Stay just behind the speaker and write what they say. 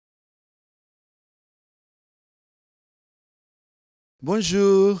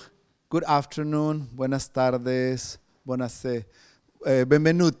Bonjour, good afternoon, buenas tardes, buonasera,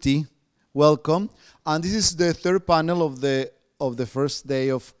 benvenuti, welcome. And this is the third panel of the first day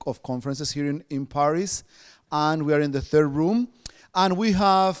of conferences here in Paris. And we are in the third room. And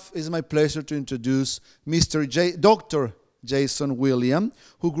it's my pleasure to introduce Dr. Jason William,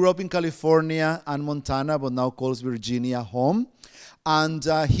 who grew up in California and Montana, but now calls Virginia home. And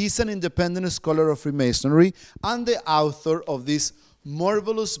he's an independent scholar of Freemasonry and the author of this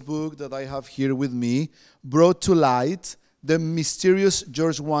marvelous book that I have here with me, Brought to Light, The Mysterious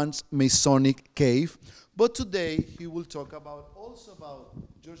George Washington Masonic Cave. But today he will talk also about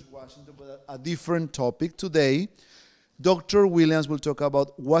George Washington, but a different topic. Today, Dr. Williams will talk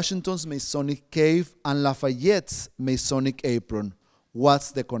about Washington's Masonic Cave and Lafayette's Masonic Apron.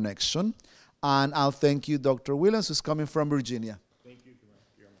 What's the connection? And I'll thank you, Dr. Williams, who's coming from Virginia.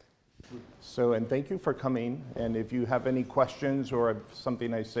 And thank you for coming. And if you have any questions or if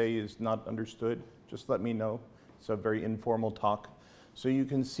something I say is not understood, just let me know. It's a very informal talk. So you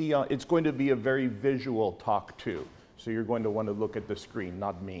can see, it's going to be a very visual talk too. So you're going to want to look at the screen,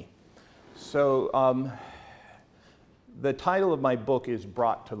 not me. So the title of my book is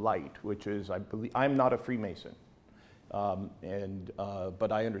Brought to Light, which is, I believe, I'm not a Freemason.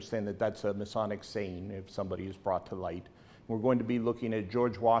 But I understand that that's a Masonic saying if somebody is brought to light. We're going to be looking at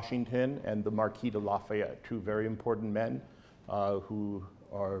George Washington and the Marquis de Lafayette, two very important men who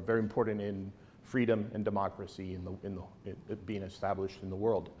are very important in freedom and democracy being established in the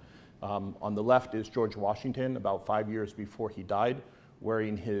world. On the left is George Washington, about 5 years before he died,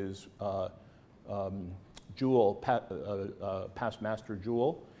 wearing his past master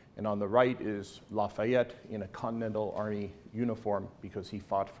jewel. And on the right is Lafayette in a Continental Army uniform because he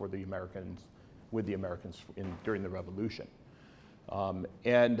fought for the Americans, with the Americans during the Revolution.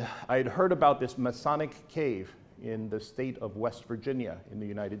 And I had heard about this Masonic cave in the state of West Virginia in the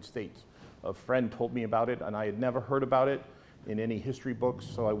United States. A friend told me about it, and I had never heard about it in any history books,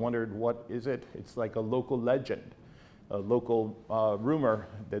 so I wondered, what is it? It's like a local legend, a local rumor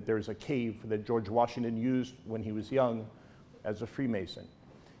that there's a cave that George Washington used when he was young as a Freemason.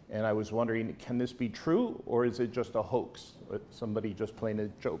 And I was wondering, can this be true, or is it just a hoax, somebody just playing a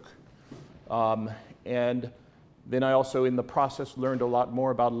joke? And then I also, in the process, learned a lot more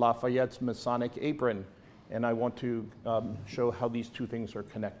about Lafayette's Masonic apron, and I want to show how these two things are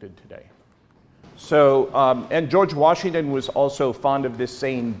connected today. So, and George Washington was also fond of this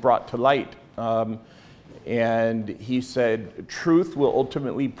saying, brought to light. And he said, truth will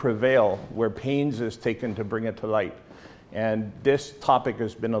ultimately prevail where pains is taken to bring it to light. And this topic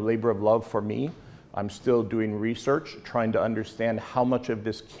has been a labor of love for me. I'm still doing research, trying to understand how much of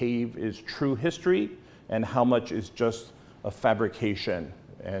this cave is true history and how much is just a fabrication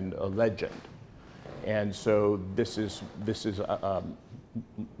and a legend. And so this is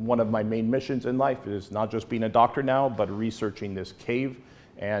one of my main missions in life, is not just being a doctor now, but researching this cave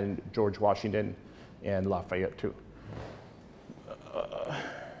and George Washington and Lafayette too.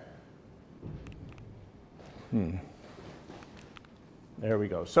 There we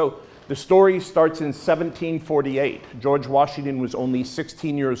go. So the story starts in 1748. George Washington was only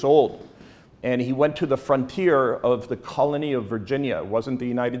 16 years old, and he went to the frontier of the colony of Virginia. It wasn't the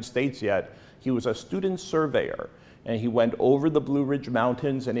United States yet. He was a student surveyor, and he went over the Blue Ridge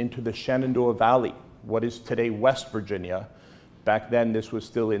Mountains and into the Shenandoah Valley, what is today West Virginia. Back then, this was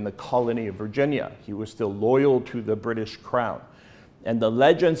still in the colony of Virginia. He was still loyal to the British Crown. And the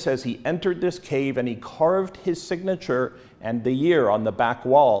legend says he entered this cave and he carved his signature and the year on the back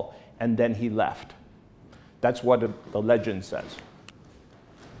wall, and then he left. That's what the legend says.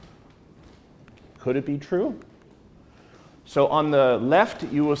 Could it be true? So on the left,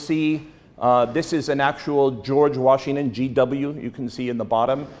 you will see this is an actual George Washington, GW, you can see in the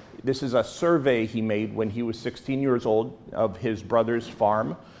bottom. This is a survey he made when he was 16 years old of his brother's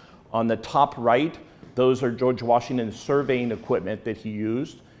farm. On the top right, those are George Washington's surveying equipment that he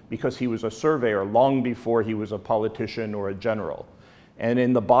used because he was a surveyor long before he was a politician or a general. And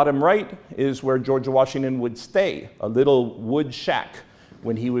in the bottom right is where George Washington would stay, a little wood shack.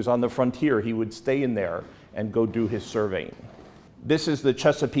 When he was on the frontier, he would stay in there and go do his surveying. This is the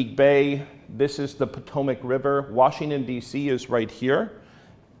Chesapeake Bay. This is the Potomac River. Washington, D.C. is right here.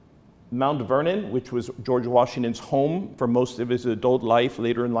 Mount Vernon, which was George Washington's home for most of his adult life,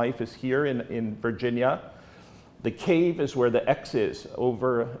 later in life, is here in Virginia. The cave is where the X is,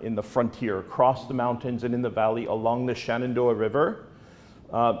 over in the frontier, across the mountains and in the valley along the Shenandoah River.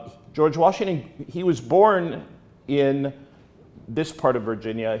 George Washington, he was born in this part of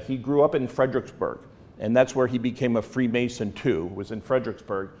Virginia. He grew up in Fredericksburg, and that's where he became a Freemason too, was in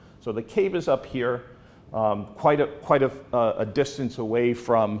Fredericksburg. So the cave is up here. quite a distance away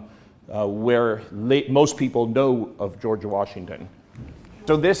from where most people know of George Washington.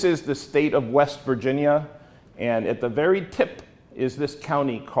 So this is the state of West Virginia, and at the very tip is this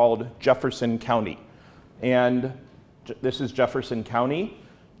county called Jefferson County. And this is Jefferson County.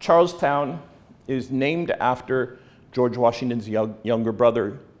 Charlestown is named after George Washington's younger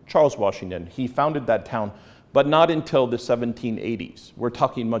brother, Charles Washington. He founded that town, but not until the 1780s. We're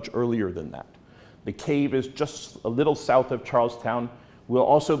talking much earlier than that. The cave is just a little south of Charlestown. We'll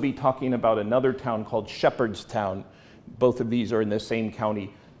also be talking about another town called Shepherdstown. Both of these are in the same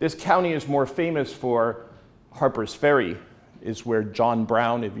county. This county is more famous for Harper's Ferry, is where John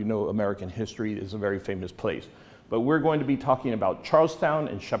Brown, if you know American history, is a very famous place. But we're going to be talking about Charlestown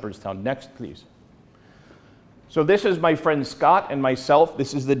and Shepherdstown next, please. So this is my friend Scott and myself.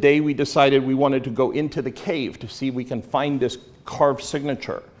 This is the day we decided we wanted to go into the cave to see if we can find this carved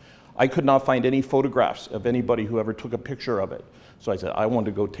signature. I could not find any photographs of anybody who ever took a picture of it. So I said, I want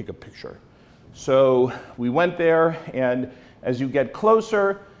to go take a picture. So we went there, and as you get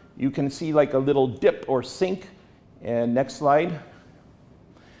closer, you can see like a little dip or sink. And next slide.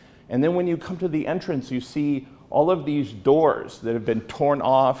 And then when you come to the entrance, you see all of these doors that have been torn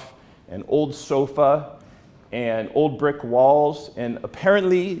off, an old sofa, and old brick walls. And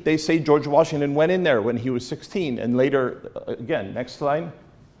apparently, they say George Washington went in there when he was 16, and later, again, next slide.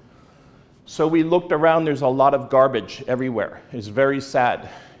 So we looked around, there's a lot of garbage everywhere. It's very sad.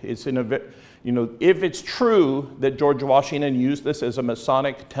 It's in a, you know, if it's true that George Washington used this as a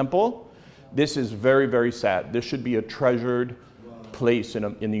Masonic temple, this is very, very sad. This should be a treasured place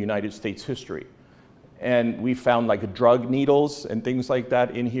in the United States history. And we found like drug needles and things like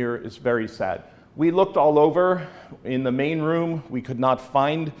that in here. It's very sad. We looked all over. In the main room, we could not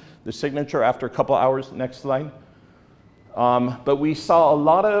find the signature after a couple hours. Next slide. But we saw a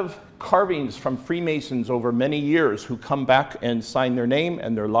lot of carvings from Freemasons over many years who come back and sign their name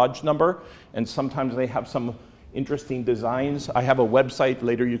and their lodge number. And sometimes they have some interesting designs. I have a website,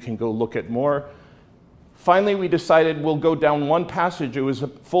 later you can go look at more. Finally, we decided we'll go down one passage. It was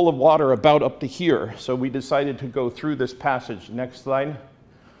full of water about up to here. So we decided to go through this passage. Next slide.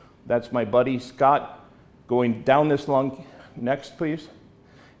 That's my buddy Scott going down this long. Next, please.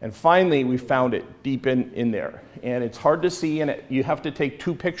 And finally, we found it deep in there. And it's hard to see, and you have to take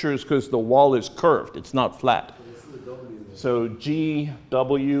two pictures because the wall is curved. It's not flat. So G,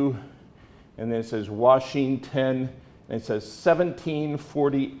 W, and then it says Washington, and it says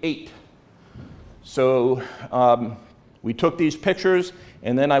 1748. So we took these pictures,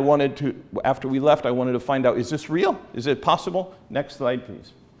 and then I wanted to, after we left, I wanted to find out, is this real? Is it possible? Next slide,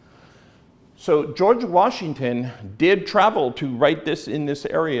 please. So George Washington did travel to write this in this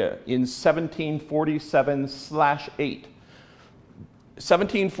area in 1747/8.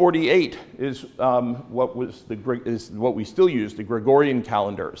 1748 is what we still use, the Gregorian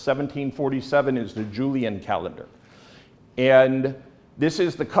calendar. 1747 is the Julian calendar. And this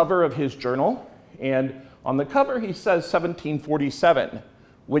is the cover of his journal. And on the cover, he says 1747,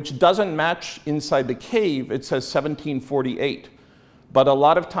 which doesn't match inside the cave. It says 1748. But a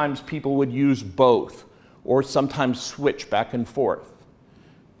lot of times people would use both, or sometimes switch back and forth.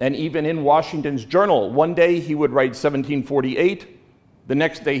 And even in Washington's journal, one day he would write 1748, the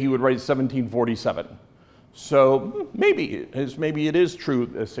next day he would write 1747. So maybe it is true,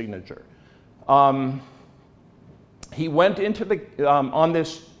 a signature. He went into the, on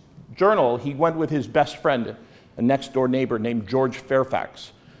this journal, he went with his best friend, a next door neighbor named George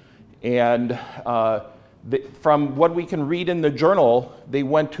Fairfax. And from what we can read in the journal, they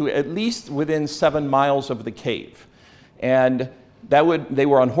went to at least within 7 miles of the cave. And they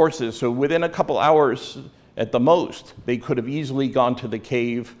were on horses, so within a couple hours at the most, they could have easily gone to the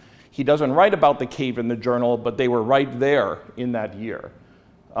cave. He doesn't write about the cave in the journal, but they were right there in that year.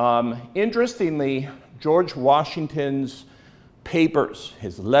 Interestingly, George Washington's papers,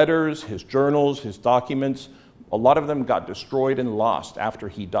 his letters, his journals, his documents, a lot of them got destroyed and lost after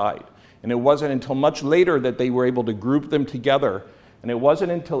he died. And it wasn't until much later that they were able to group them together. And it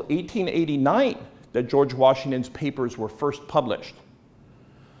wasn't until 1889 that George Washington's papers were first published.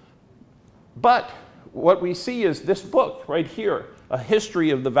 But what we see is this book right here, A History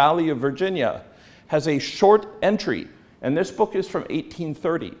of the Valley of Virginia, has a short entry. And this book is from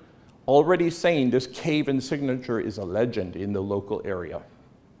 1830, already saying this cave and signature is a legend in the local area.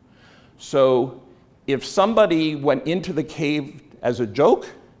 So if somebody went into the cave as a joke,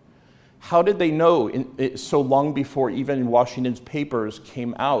 how did they know so long before even Washington's papers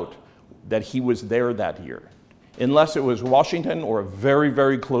came out that he was there that year? Unless it was Washington or a very,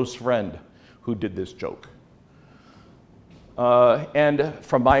 very close friend who did this joke. And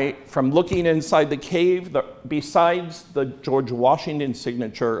from looking inside the cave, besides the George Washington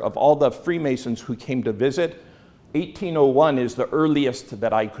signature of all the Freemasons who came to visit, 1801 is the earliest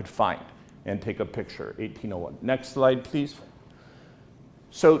that I could find and take a picture, 1801. Next slide, please.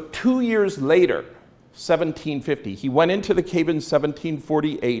 So 2 years later, 1750, he went into the cave in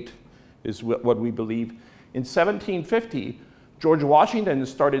 1748, is what we believe. In 1750, George Washington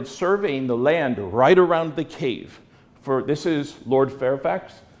started surveying the land right around the cave. This is Lord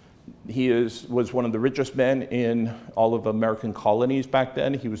Fairfax. He was one of the richest men in all of the American colonies back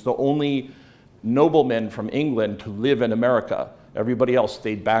then. He was the only nobleman from England to live in America. Everybody else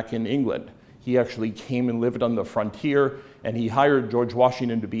stayed back in England. He actually came and lived on the frontier, and he hired George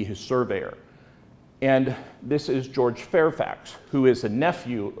Washington to be his surveyor. And this is George Fairfax, who is a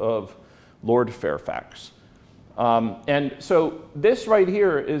nephew of Lord Fairfax. And so this right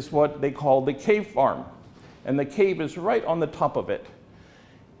here is what they call the cave farm. And the cave is right on the top of it.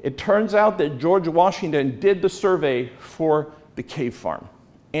 It turns out that George Washington did the survey for the cave farm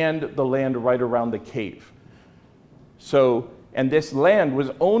and the land right around the cave. So, and this land was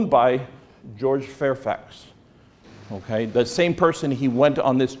owned by George Fairfax, okay? The same person he went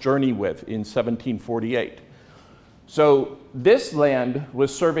on this journey with in 1748. So this land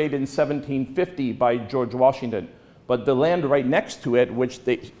was surveyed in 1750 by George Washington, but the land right next to it, which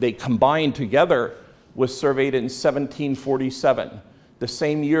they combined together, was surveyed in 1747, the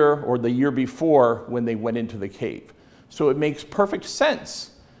same year or the year before when they went into the cave. So it makes perfect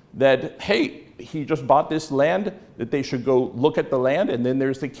sense that, hey, he just bought this land, that they should go look at the land, and then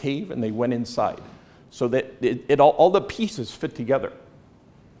there's the cave, and they went inside. So that all the pieces fit together.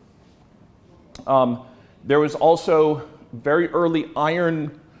 There was also very early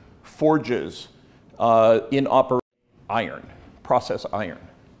iron forges in operation, process iron.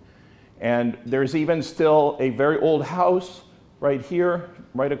 And there's even still a very old house right here,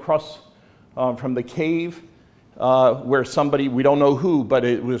 right across from the cave, where somebody, we don't know who, but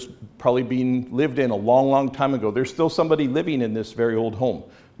it was probably being lived in a long, long time ago. There's still somebody living in this very old home.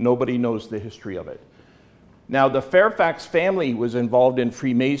 Nobody knows the history of it. Now, the Fairfax family was involved in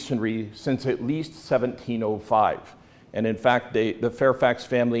Freemasonry since at least 1705. And in fact, the Fairfax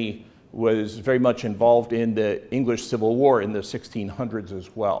family was very much involved in the English Civil War in the 1600s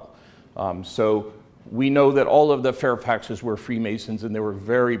as well. So we know that all of the Fairfaxes were Freemasons, and they were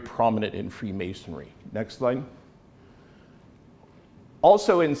very prominent in Freemasonry. Next slide.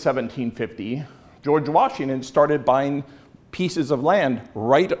 Also in 1750, George Washington started buying pieces of land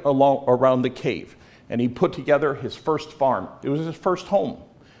right around the cave. And he put together his first farm. It was his first home.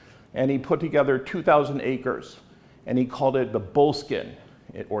 And he put together 2,000 acres. And he called it the Bullskin,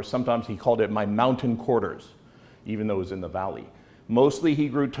 or sometimes he called it my mountain quarters, even though it was in the valley. Mostly he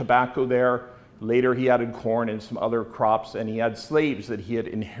grew tobacco there. Later he added corn and some other crops, and he had slaves that he had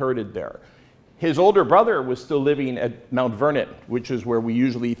inherited there. His older brother was still living at Mount Vernon, which is where we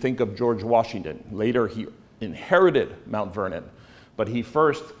usually think of George Washington. Later he inherited Mount Vernon, but he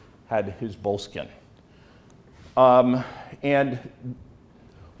first had his Bullskin. And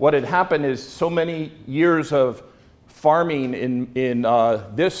what had happened is so many years of farming in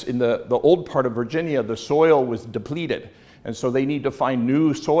the old part of Virginia, the soil was depleted. And so they need to find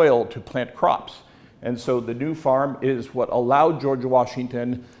new soil to plant crops. And so the new farm is what allowed George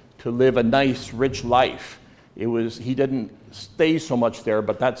Washington to live a nice, rich life. He didn't stay so much there,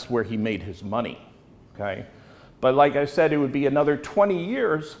 but that's where he made his money, okay? But like I said, it would be another 20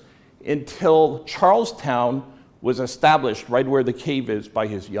 years until Charlestown was established right where the cave is by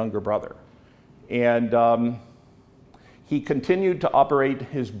his younger brother. And he continued to operate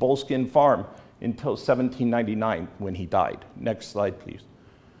his Bullskin farm until 1799 when he died. Next slide, please.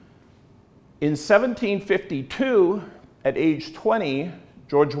 In 1752, at age 20,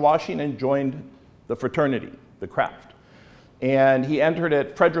 George Washington joined the fraternity, the Craft. And he entered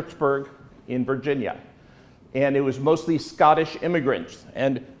at Fredericksburg in Virginia. And it was mostly Scottish immigrants.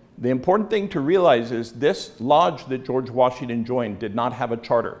 And the important thing to realize is this lodge that George Washington joined did not have a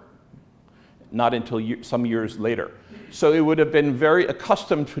charter, not until some years later. So it would have been very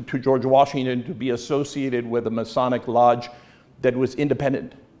accustomed to George Washington to be associated with a Masonic lodge that was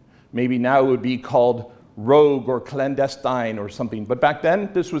independent. Maybe now it would be called rogue or clandestine or something, but back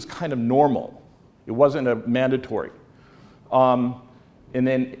then this was kind of normal. It wasn't a mandatory. And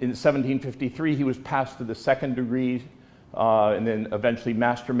then in 1753 he was passed to the second degree, and then eventually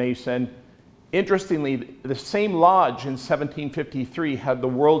Master Mason. Interestingly, the same lodge in 1753 had the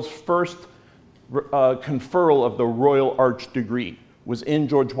world's first conferral of the Royal Arch degree, was in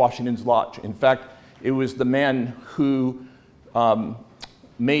George Washington's lodge. In fact, it was the man who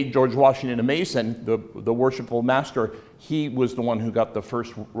made George Washington a Mason, the worshipful master. he was the one who got the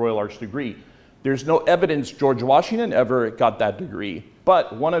first Royal Arch degree. There's no evidence George Washington ever got that degree,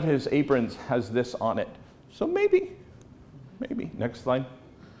 but one of his aprons has this on it. So maybe. Next slide.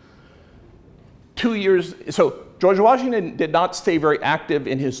 2 years, so George Washington did not stay very active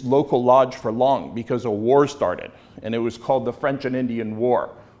in his local lodge for long because a war started, and it was called the French and Indian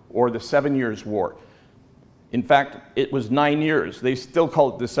War, or the 7 Years' War. In fact, it was 9 years. They still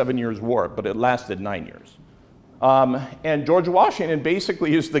call it the 7 Years' War, but it lasted 9 years. And George Washington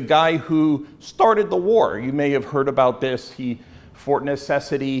basically is the guy who started the war. You may have heard about this. Fort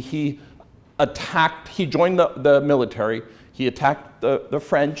Necessity, he joined the military, he attacked the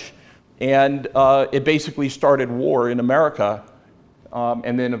French, and it basically started war in America,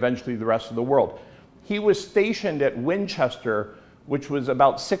 and then eventually the rest of the world. He was stationed at Winchester, which was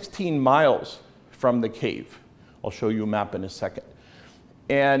about 16 miles from the cave. I'll show you a map in a second.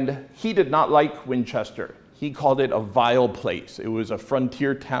 And he did not like Winchester. He called it a vile place. It was a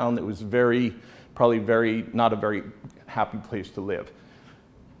frontier town that was probably not a very happy place to live.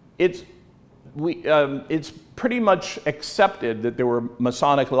 It's pretty much accepted that there were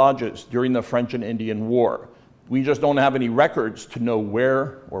Masonic lodges during the French and Indian War. We just don't have any records to know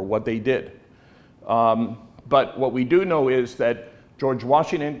where or what they did. But what we do know is that George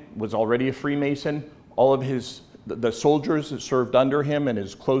Washington was already a Freemason. All of the soldiers that served under him and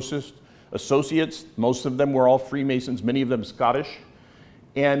his closest associates, most of them were all Freemasons, many of them Scottish.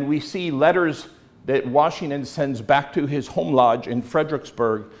 And we see letters that Washington sends back to his home lodge in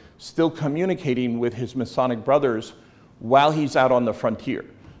Fredericksburg, still communicating with his Masonic brothers while he's out on the frontier.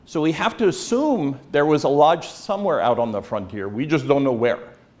 So we have to assume there was a lodge somewhere out on the frontier. We just don't know where.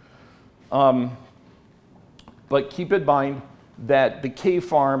 But keep in mind that the cave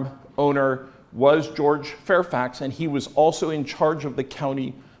farm owner was George Fairfax, and he was also in charge of the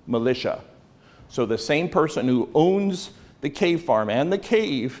county militia. So the same person who owns the cave farm and the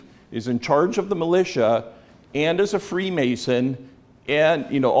cave is in charge of the militia and is a Freemason,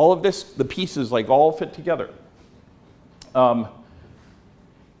 and all of this, the pieces all fit together.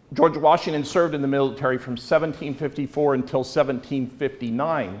 George Washington served in the military from 1754 until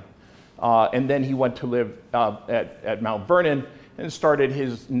 1759, and then he went to live at Mount Vernon and started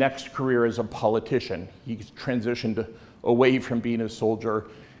his next career as a politician. He transitioned away from being a soldier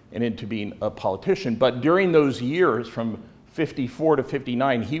and into being a politician. But during those years, from 54 to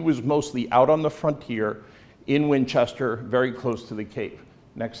 59, he was mostly out on the frontier in Winchester, very close to the cave.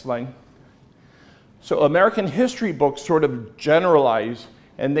 Next slide. So American history books sort of generalize,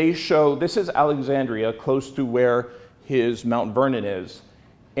 and they show, this is Alexandria, close to where his Mount Vernon is.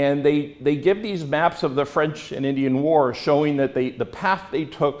 And they give these maps of the French and Indian War showing that the path they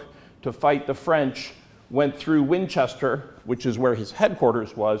took to fight the French went through Winchester, which is where his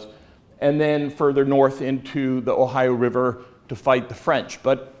headquarters was, and then further north into the Ohio River to fight the French.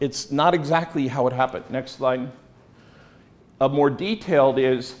 But it's not exactly how it happened. Next slide. A more detailed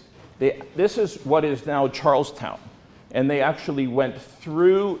is, this is what is now Charlestown. And they actually went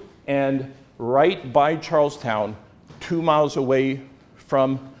through and right by Charlestown, 2 miles away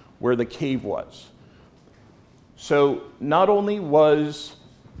from where the cave was. So not only was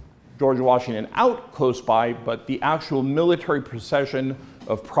George Washington out close by, but the actual military procession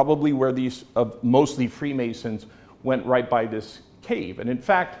of probably where these, mostly Freemasons, went right by this cave. And in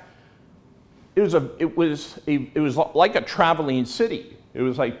fact, it was like a traveling city. It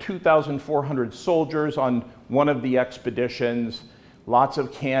was like 2,400 soldiers on one of the expeditions, lots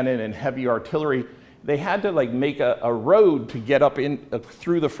of cannon and heavy artillery. They had to make a road to get up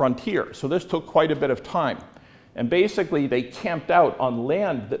through the frontier. So this took quite a bit of time. And basically they camped out on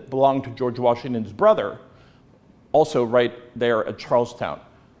land that belonged to George Washington's brother, also right there at Charlestown.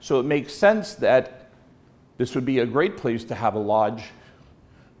 So it makes sense that this would be a great place to have a lodge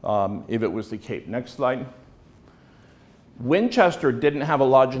if it was the Cape. Next slide. Winchester didn't have a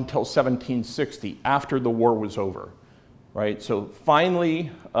lodge until 1760, after the war was over. Right, so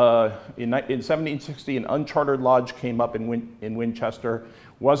finally, in 1760, an unchartered lodge came up in Winchester.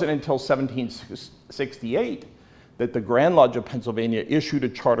 Wasn't until 1768 that the Grand Lodge of Pennsylvania issued a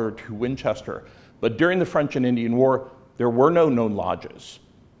charter to Winchester. But during the French and Indian War, there were no known lodges.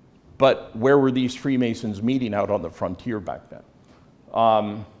 But where were these Freemasons meeting out on the frontier back then?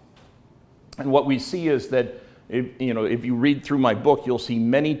 And what we see is that, if you read through my book, you'll see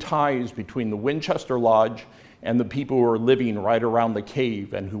many ties between the Winchester Lodge and the people who were living right around the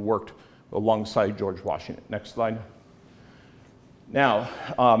cave and who worked alongside George Washington. Next slide. Now,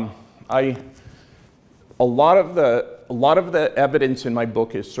 a lot of the evidence in my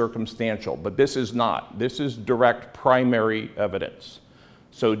book is circumstantial, but this is not. This is direct primary evidence.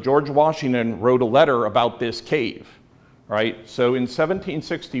 So George Washington wrote a letter about this cave, right? So in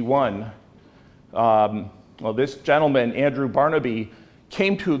 1761, well, this gentleman, Andrew Barnaby,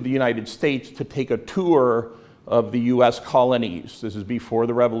 came to the United States to take a tour of the US colonies. This is before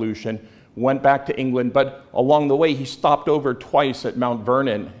the Revolution. Went back to England, but along the way he stopped over twice at Mount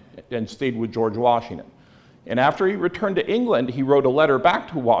Vernon and stayed with George Washington. And after he returned to England, he wrote a letter back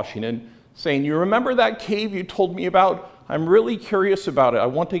to Washington saying, "You remember that cave you told me about? I'm really curious about it. I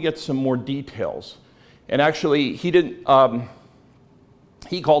want to get some more details." And actually, he didn't,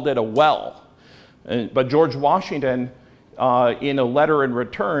 he called it a well. But George Washington, in a letter in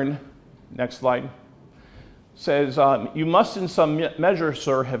return, next slide, says, "You must in some measure,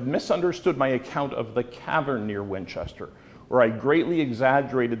 sir, have misunderstood my account of the cavern near Winchester, where I greatly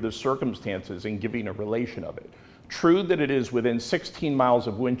exaggerated the circumstances in giving a relation of it. True that it is within 16 miles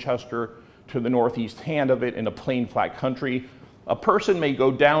of Winchester to the northeast hand of it in a plain flat country. A person may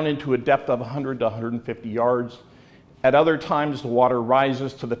go down into a depth of 100 to 150 yards. At other times the water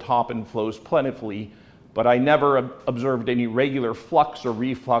rises to the top and flows plentifully, but I never observed any regular flux or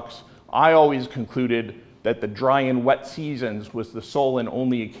reflux. I always concluded that the dry and wet seasons was the sole and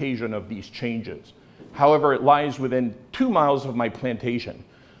only occasion of these changes. However, it lies within 2 miles of my plantation.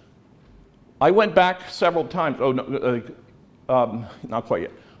 I went back several times, not quite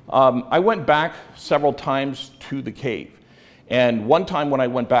yet. I went back several times to the cave. And one time when I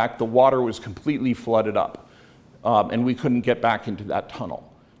went back, the water was completely flooded up. And we couldn't get back into that tunnel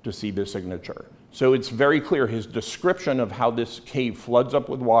to see the signature. So it's very clear, his description of how this cave floods up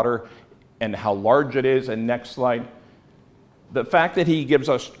with water and how large it is. And next slide. The fact that he gives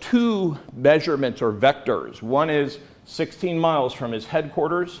us 2 measurements or vectors. One is 16 miles from his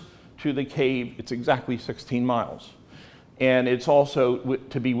headquarters to the cave. It's exactly 16 miles. And it's also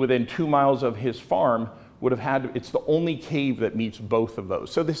to be within 2 miles of his farm would have had, it's the only cave that meets both of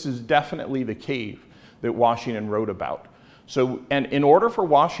those. So this is definitely the cave that Washington wrote about. So, and in order for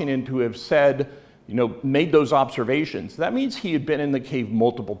Washington to have said, you know, made those observations, that means he had been in the cave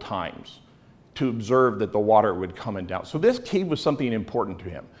multiple times to observe that the water would come and down. So this cave was something important to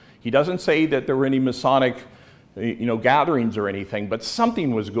him. He doesn't say that there were any Masonic, you know, gatherings or anything, but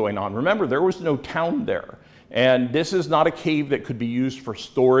something was going on. Remember, there was no town there. And this is not a cave that could be used for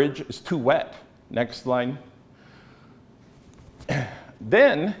storage. It's too wet. Next slide.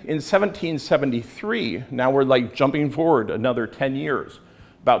 Then in 1773, now we're like jumping forward another 10 years,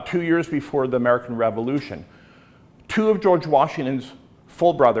 about 2 years before the American Revolution, 2 of George Washington's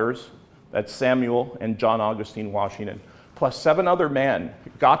full brothers, that's Samuel and John Augustine Washington, plus 7 other men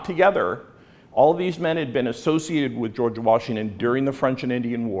got together. All of these men had been associated with George Washington during the French and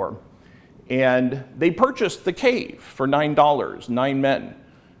Indian War. And they purchased the cave for $9, 9 men.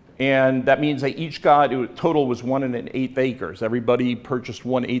 And that means they each got, total was 1 1/8 acres. Everybody purchased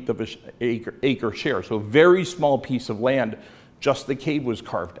 1/8 of an acre share. So a very small piece of land, just the cave was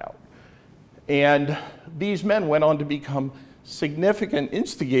carved out. And these men went on to become significant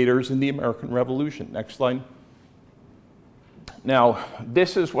instigators in the American Revolution. Next slide. Now,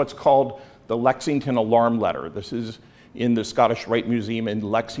 this is what's called the Lexington Alarm Letter. This is in the Scottish Rite Museum in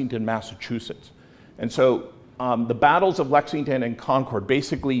Lexington, Massachusetts. And so the battles of Lexington and Concord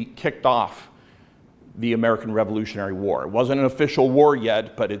basically kicked off the American Revolutionary War. It wasn't an official war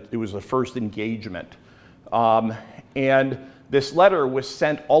yet, but it was the first engagement. And this letter was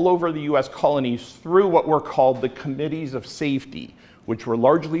sent all over the US colonies through what were called the Committees of Safety, which were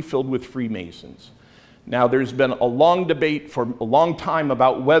largely filled with Freemasons. Now, there's been a long debate for a long time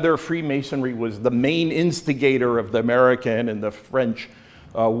about whether Freemasonry was the main instigator of the American and the French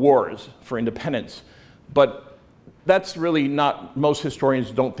wars for independence. But that's really not, most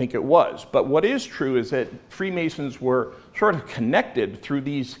historians don't think it was. But what is true is that Freemasons were sort of connected through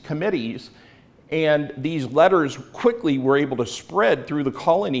these committees, and these letters quickly were able to spread through the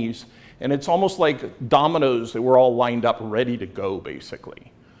colonies, and it's almost like dominoes that were all lined up ready to go,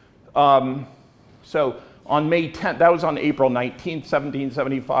 basically. So on May 10th, that was on April 19th,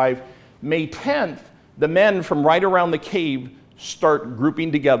 1775. May 10th, the men from right around the cave start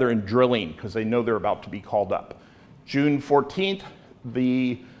grouping together and drilling because they know they're about to be called up. June 14th,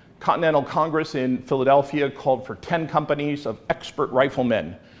 the Continental Congress in Philadelphia called for 10 companies of expert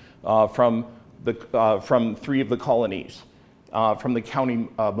riflemen from 3 of the colonies, from the county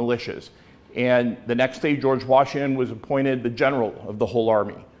militias. And the next day, George Washington was appointed the general of the whole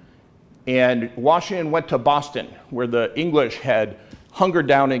army. And Washington went to Boston, where the English had hungered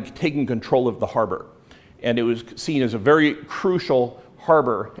down and taken control of the harbor. And it was seen as a very crucial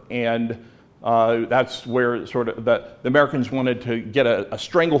harbor, and that's where sort of the Americans wanted to get a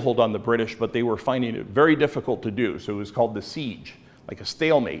stranglehold on the British, but they were finding it very difficult to do. So it was called the siege, like a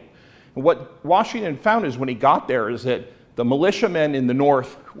stalemate. And what Washington found is when he got there is that the militiamen in the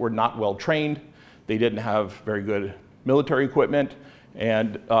north were not well trained. They didn't have very good military equipment,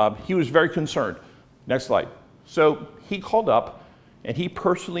 and he was very concerned. Next slide. So he called up and he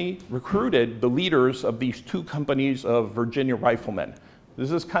personally recruited the leaders of these 2 companies of Virginia riflemen.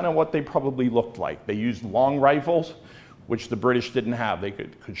 This is kind of what they probably looked like. They used long rifles, which the British didn't have. They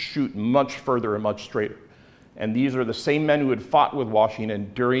could shoot much further and much straighter. And these are the same men who had fought with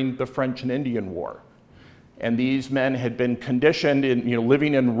Washington during the French and Indian War. And these men had been conditioned in,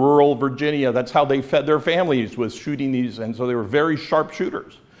 living in rural Virginia. That's how they fed their families, was shooting these, and so they were very sharp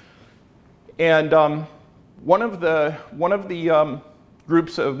shooters. And one of the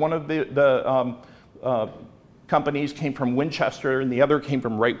companies came from Winchester, and the other came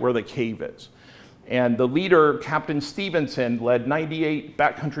from right where the cave is. And the leader, Captain Stevenson, led 98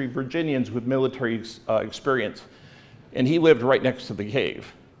 backcountry Virginians with military experience. And he lived right next to the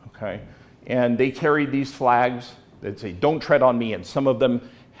cave, okay? And they carried these flags that say, "Don't tread on me." And some of them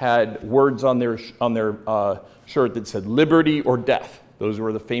had words on their shirt that said, "Liberty or death." Those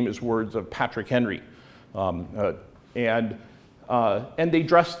were the famous words of Patrick Henry. And they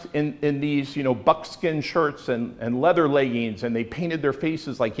dressed in these, buckskin shirts and leather leggings, and they painted their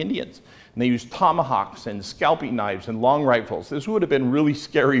faces like Indians. And they used tomahawks and scalping knives and long rifles. This would have been really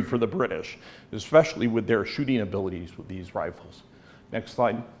scary for the British, especially with their shooting abilities with these rifles. Next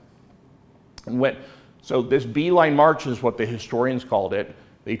slide. So this beeline march is what the historians called it.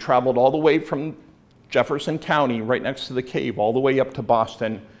 They traveled all the way from Jefferson County, right next to the cave, all the way up to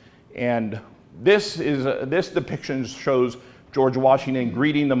Boston. And this depiction shows George Washington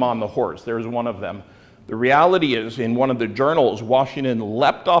greeting them on the horse. There's one of them. The reality is, in one of the journals, Washington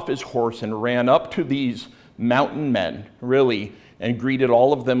leapt off his horse and ran up to these mountain men, really, and greeted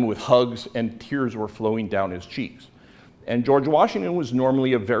all of them with hugs, and tears were flowing down his cheeks. And George Washington was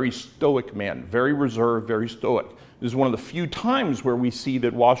normally a very stoic man, very reserved, very stoic. This is one of the few times where we see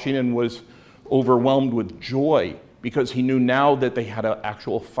that Washington was overwhelmed with joy, because he knew now that they had an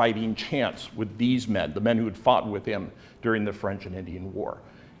actual fighting chance with these men, the men who had fought with him during the French and Indian War.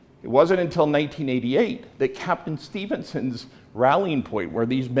 It wasn't until 1988 that Captain Stevenson's rallying point, where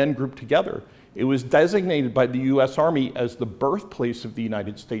these men grouped together, it was designated by the US Army as the birthplace of the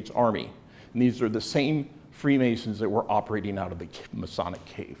United States Army. And these are the same Freemasons that were operating out of the Masonic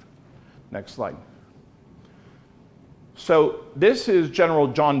cave. Next slide. So this is General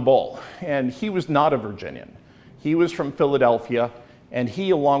John Bull, and he was not a Virginian. He was from Philadelphia, and he,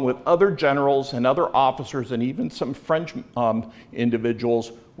 along with other generals and other officers and even some French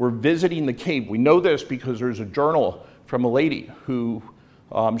individuals, were visiting the cave. We know this because there's a journal from a lady who,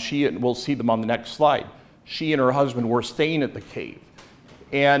 we'll see them on the next slide. She and her husband were staying at the cave.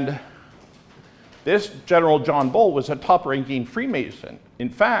 And this General John Bull was a top-ranking Freemason. In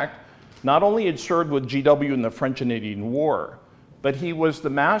fact, not only had served with GW in the French and Indian War, but he was the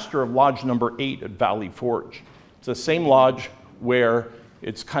master of Lodge Number 8 at Valley Forge. It's the same lodge where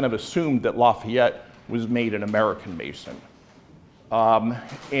it's kind of assumed that Lafayette was made an American Mason.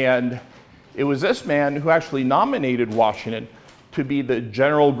 And it was this man who actually nominated Washington to be the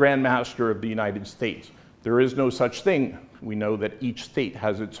General Grand Master of the United States. There is no such thing. We know that each state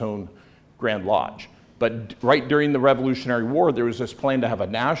has its own Grand Lodge. But right during the Revolutionary War, there was this plan to have a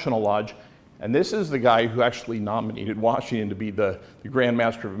national lodge, and this is the guy who actually nominated Washington to be the Grand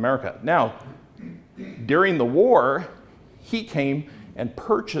Master of America. Now, during the war, he came and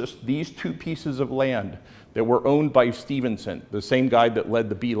purchased these 2 pieces of land that were owned by Stevenson, the same guy that led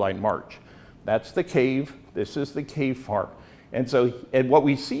the Beeline March. That's the cave. This is the cave farm. And what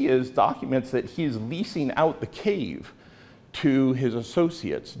we see is documents that he's leasing out the cave to his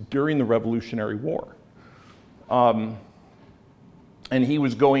associates during the Revolutionary War. And he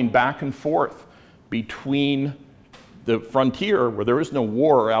was going back and forth between the frontier, where there is no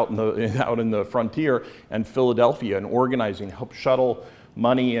war out in the frontier, and Philadelphia, and organizing, help shuttle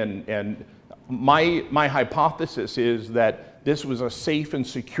money. And my hypothesis is that this was a safe and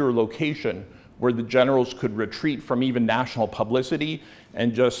secure location where the generals could retreat from even national publicity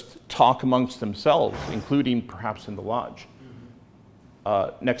and just talk amongst themselves, including perhaps in the lodge.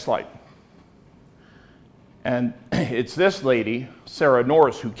 Next slide. And it's this lady, Sarah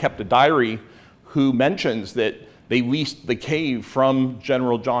Norris, who kept a diary, who mentions that they leased the cave from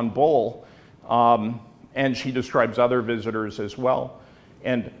General John Bull, and she describes other visitors as well.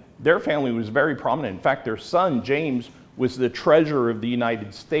 And their family was very prominent. In fact, their son, James, was the treasurer of the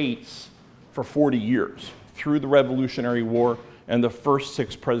United States for 40 years, through the Revolutionary War and the first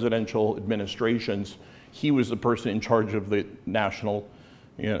 6 presidential administrations. He was the person in charge of the national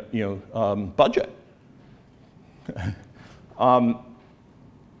budget.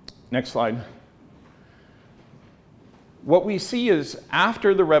 Next slide. What we see is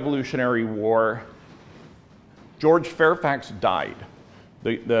after the Revolutionary War, George Fairfax died.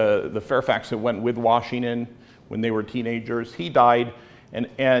 The Fairfax that went with Washington when they were teenagers, he died,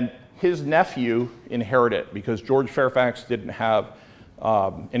 and his nephew inherited it because George Fairfax didn't have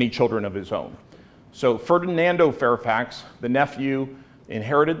any children of his own. So Ferdinando Fairfax, the nephew,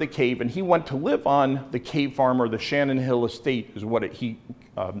 inherited the cave, and he went to live on the cave farm, or the Shannon Hill Estate is what he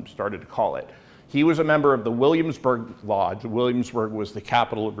started to call it. He was a member of the Williamsburg Lodge. Williamsburg was the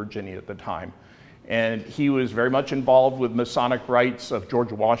capital of Virginia at the time. And he was very much involved with Masonic rites of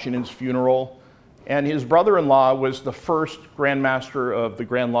George Washington's funeral. And his brother-in-law was the first Grand Master of the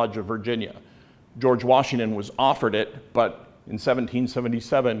Grand Lodge of Virginia. George Washington was offered it, but in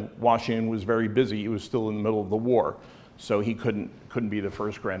 1777, Washington was very busy. He was still in the middle of the war, so he couldn't be the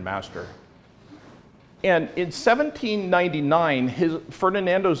first Grand Master. And in 1799,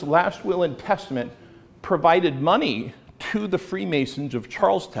 Ferdinando's last will and testament provided money to the Freemasons of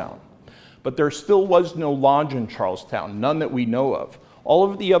Charlestown. But there still was no lodge in Charlestown, none that we know of. All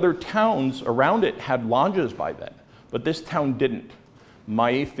of the other towns around it had lodges by then, but this town didn't.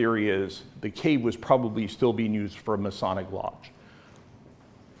 My theory is the cave was probably still being used for a Masonic lodge.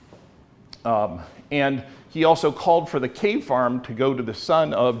 And he also called for the cave farm to go to the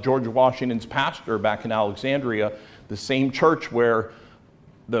son of George Washington's pastor back in Alexandria, the same church where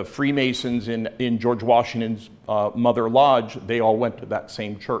the Freemasons in George Washington's mother lodge, they all went to that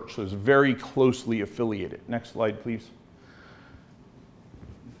same church. So it's very closely affiliated. Next slide, please.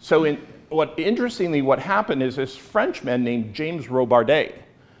 So interestingly, what happened is this Frenchman named James Robardet,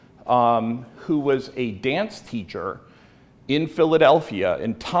 who was a dance teacher in Philadelphia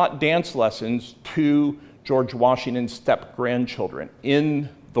and taught dance lessons to George Washington's step-grandchildren in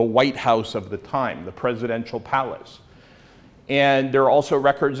the White House of the time, the presidential palace. And there are also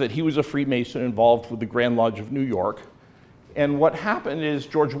records that he was a Freemason involved with the Grand Lodge of New York. And what happened is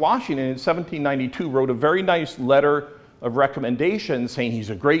George Washington in 1792 wrote a very nice letter of recommendation saying he's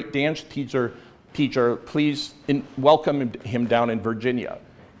a great dance teacher, please welcome him down in Virginia.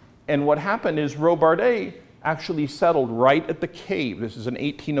 And what happened is Robardet actually settled right at the cave. This is an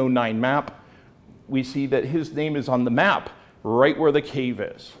 1809 map. We see that his name is on the map right where the cave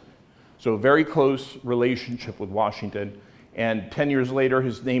is. So a very close relationship with Washington. And 10 years later,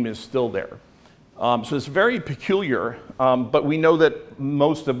 his name is still there. So it's very peculiar, but we know that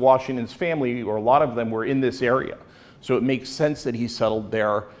most of Washington's family, or a lot of them, were in this area. So it makes sense that he settled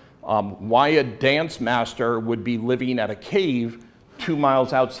there. Why a dance master would be living at a cave 2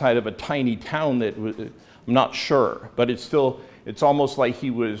 miles outside of a tiny town, that I'm not sure, but it's almost like he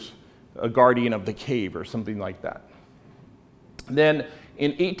was a guardian of the cave or something like that. Then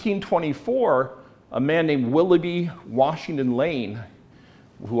in 1824, a man named Willoughby Washington Lane,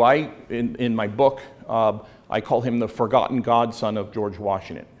 who in my book, I call him the forgotten godson of George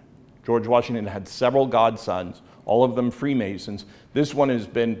Washington. George Washington had several godsons, all of them Freemasons. This one has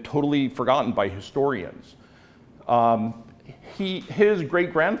been totally forgotten by historians. His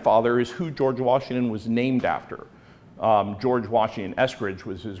great-grandfather is who George Washington was named after. George Washington Eskridge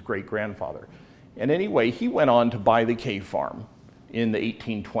was his great-grandfather. And anyway, he went on to buy the cave farm in the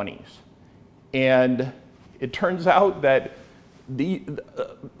 1820s. And it turns out that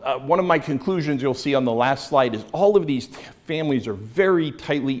one of my conclusions you'll see on the last slide is all of these families are very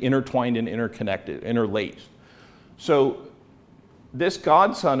tightly intertwined and interconnected, interlaced. So this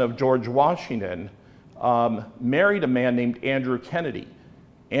godson of George Washington married a man named Andrew Kennedy.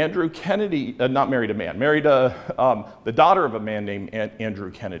 Andrew Kennedy, not married a man, married the daughter of a man named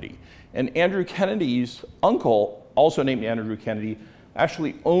Andrew Kennedy. And Andrew Kennedy's uncle, also named Andrew Kennedy,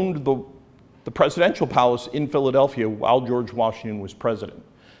 actually owned the presidential palace in Philadelphia while George Washington was president.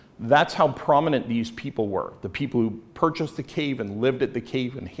 That's how prominent these people were, the people who purchased the cave and lived at the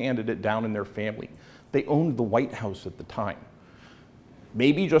cave and handed it down in their family. They owned the White House at the time.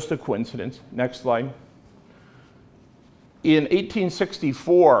 Maybe just a coincidence. Next slide. In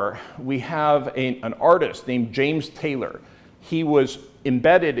 1864, we have an artist named James Taylor. He was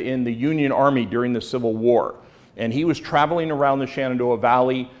embedded in the Union Army during the Civil War, and he was traveling around the Shenandoah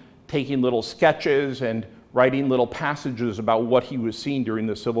Valley, taking little sketches and writing little passages about what he was seeing during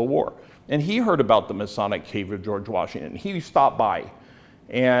the Civil War. And he heard about the Masonic Cave of George Washington. He stopped by,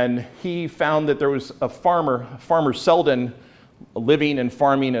 and he found that there was a Farmer Selden, living and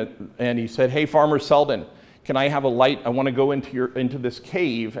farming, and he said, "Hey, Farmer Selden, can I have a light? I want to go into this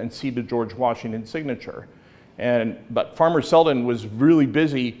cave and see the George Washington signature." But Farmer Selden was really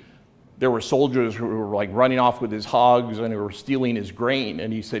busy. There were soldiers who were like running off with his hogs and who were stealing his grain.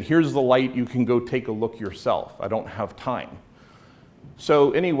 And he said, "Here's the light, you can go take a look yourself. I don't have time."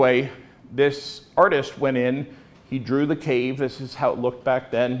 So anyway, this artist went in, He drew the cave. This is how it looked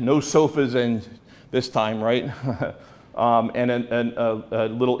back then. No sofas in this time, right? And a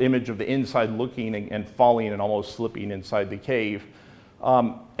little image of the inside looking and falling and almost slipping inside the cave.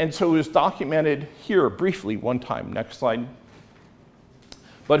 And so it was documented here briefly one time. Next slide.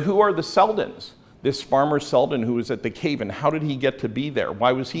 But who are the Seldens? This farmer Selden who was at the cave, and how did he get to be there?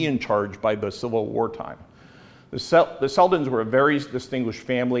 Why was he in charge by the Civil War time? The Seldens were a very distinguished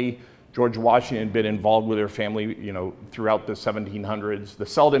family. George Washington had been involved with their family, throughout the 1700s. The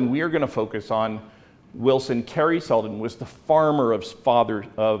Selden we are going to focus on, Wilson Carey Selden, was the farmer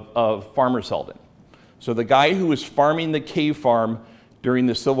of Farmer Selden. So the guy who was farming the cave farm during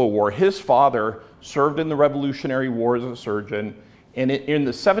the Civil War, his father served in the Revolutionary War as a surgeon, and in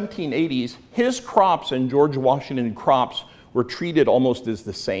the 1780s, his crops and George Washington's crops were treated almost as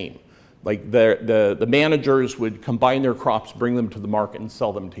the same. Like the managers would combine their crops, bring them to the market, and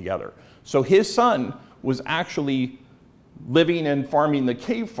sell them together. So his son was actually living and farming the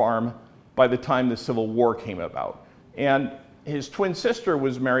cave farm by the time the Civil War came about. And his twin sister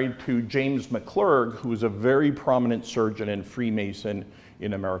was married to James McClurg, who was a very prominent surgeon and Freemason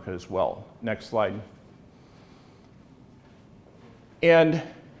in America as well. Next slide. And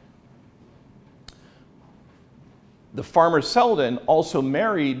the farmer Selden also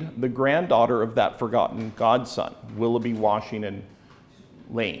married the granddaughter of that forgotten godson, Willoughby Washington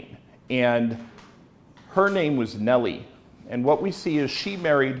Lane. And her name was Nellie. And what we see is she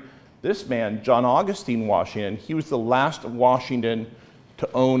married this man, John Augustine Washington. He was the last Washington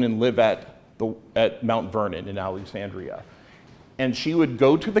to own and live at Mount Vernon in Alexandria. And she would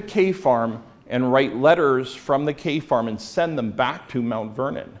go to the cave farm and write letters from the cave farm and send them back to Mount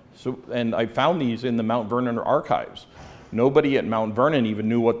Vernon. And I found these in the Mount Vernon archives. Nobody at Mount Vernon even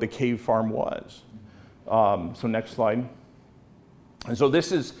knew what the cave farm was. So next slide. And so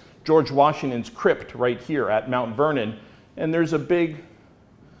this is George Washington's crypt right here at Mount Vernon. And there's a big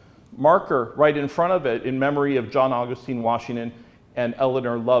marker right in front of it in memory of John Augustine Washington and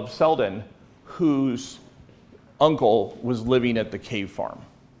Eleanor Love Selden, whose uncle was living at the cave farm,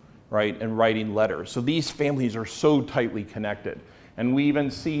 right, and writing letters. So these families are so tightly connected. And we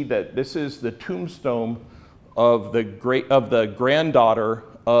even see that this is the tombstone of the granddaughter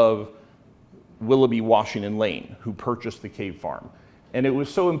of Willoughby Washington Lane, who purchased the cave farm. And it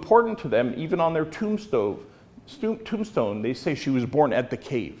was so important to them, even on their tombstone, they say she was born at the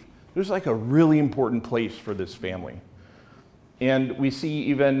cave. It was like a really important place for this family. And we see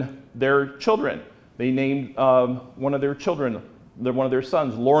even their children. They named one of their children, one of their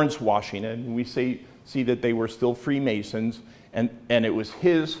sons, Lawrence Washington. And we see that they were still Freemasons. And it was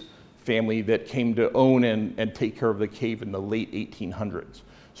his family that came to own and take care of the cave in the late 1800s.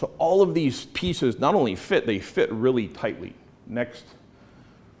 So all of these pieces not only fit, they fit really tightly. Next.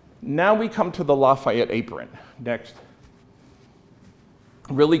 Now we come to the Lafayette apron. Next.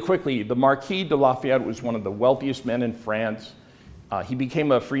 Really quickly, the Marquis de Lafayette was one of the wealthiest men in France. He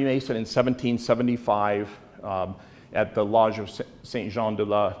became a Freemason in 1775 at the Lodge of Saint Jean de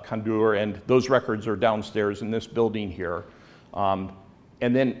la Candeur, and those records are downstairs in this building here. And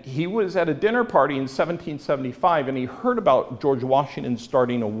then he was at a dinner party in 1775, and he heard about George Washington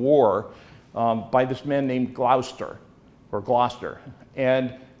starting a war by this man named Gloucester.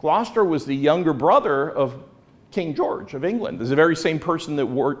 And Gloucester was the younger brother of King George of England. This is the very same person that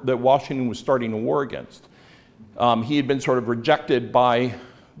Washington was starting a war against. He had been sort of rejected by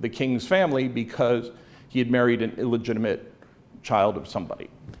the king's family because he had married an illegitimate child of somebody.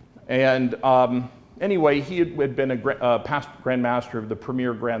 And anyway, he had been a past Grand Master of the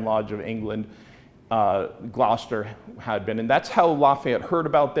Premier Grand Lodge of England. Gloucester had been. And that's how Lafayette heard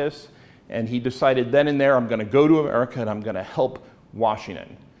about this. And he decided then and there, I'm going to go to America and I'm going to help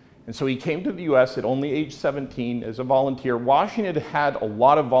Washington. And so he came to the US at only age 17 as a volunteer. Washington had a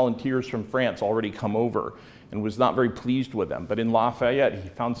lot of volunteers from France already come over and was not very pleased with them. But in Lafayette, he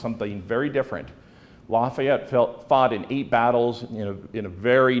found something very different. Lafayette fought in 8 battles in a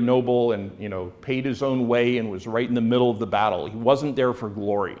very noble and paid his own way and was right in the middle of the battle. He wasn't there for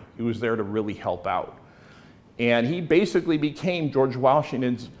glory. He was there to really help out. And he basically became George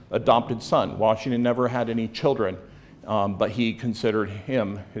Washington's adopted son. Washington never had any children, but he considered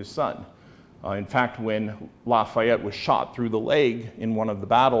him his son. In fact, when Lafayette was shot through the leg in one of the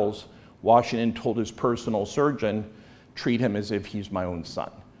battles, Washington told his personal surgeon, treat him as if he's my own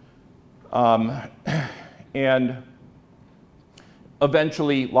son. And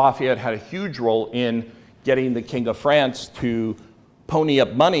eventually Lafayette had a huge role in getting the King of France to pony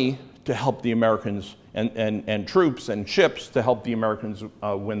up money to help the Americans and troops and ships to help the Americans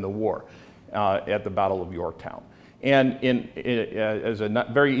win the war at the Battle of Yorktown. And as a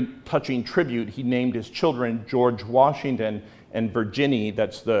very touching tribute, he named his children George Washington and Virginie,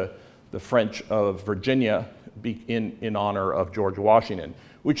 that's the French of Virginia, in honor of George Washington,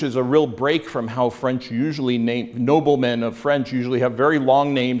 which is a real break from how French usually name, noblemen of French usually have very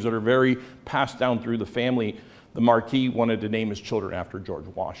long names that are very passed down through the family. The Marquis wanted to name his children after George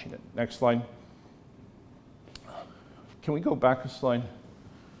Washington. Next slide. Can we go back a slide?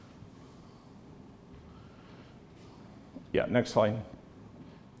 Yeah, next slide.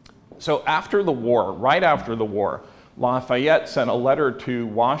 So after the war, right after the war, Lafayette sent a letter to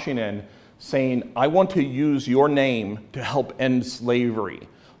Washington saying, I want to use your name to help end slavery.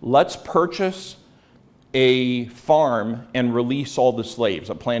 Let's purchase a farm and release all the slaves,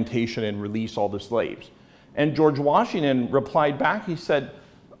 a plantation and release all the slaves. And George Washington replied back, he said,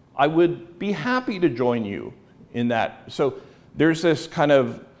 I would be happy to join you in that. So there's this kind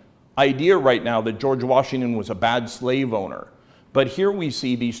of idea right now that George Washington was a bad slave owner. But here we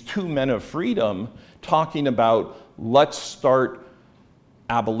see these two men of freedom talking about, let's start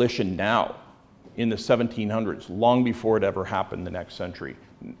abolition now in the 1700s, long before it ever happened the next century.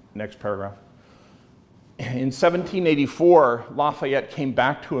 Next paragraph. In 1784, Lafayette came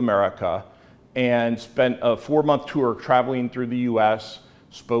back to America and spent a 4-month tour traveling through the US,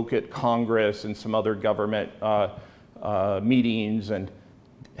 spoke at Congress and some other government meetings, and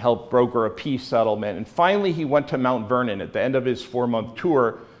helped broker a peace settlement. And finally, he went to Mount Vernon at the end of his 4-month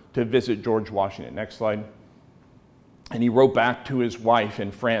tour to visit George Washington. Next slide. And he wrote back to his wife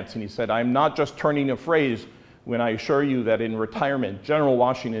in France, and he said, I'm not just turning a phrase when I assure you that in retirement, General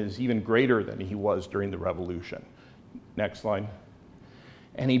Washington is even greater than he was during the Revolution. Next slide.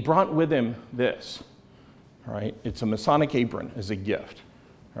 And he brought with him this, right? It's a Masonic apron as a gift,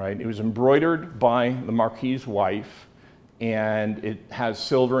 right? It was embroidered by the Marquis's wife, and it has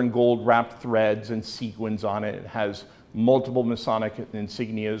silver and gold wrapped threads and sequins on it. It has multiple Masonic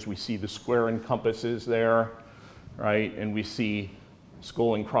insignias. We see the square and compasses there, right? And we see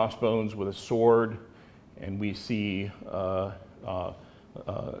skull and crossbones with a sword, and we see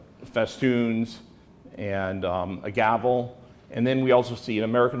festoons and a gavel. And then we also see an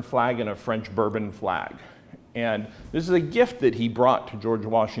American flag and a French Bourbon flag. And this is a gift that he brought to George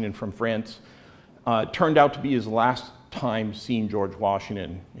Washington from France. It turned out to be his last time seeing George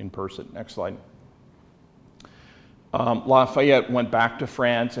Washington in person. Next slide. Lafayette went back to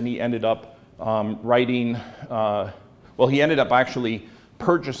France, and he ended up he ended up actually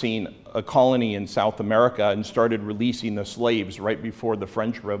purchasing a colony in South America and started releasing the slaves right before the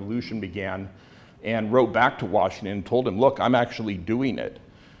French Revolution began, and wrote back to Washington and told him, look, I'm actually doing it.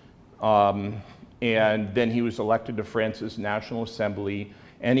 And then he was elected to France's National Assembly,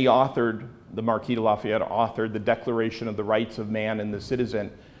 and he authored, the Marquis de Lafayette authored the Declaration of the Rights of Man and the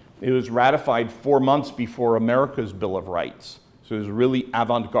Citizen. It was ratified 4 months before America's Bill of Rights. So it was really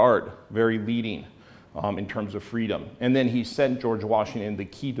avant-garde, very leading in terms of freedom. And then he sent George Washington the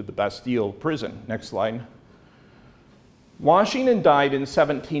key to the Bastille prison. Next slide. Washington died in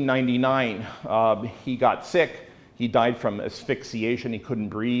 1799. He got sick. He died from asphyxiation. He couldn't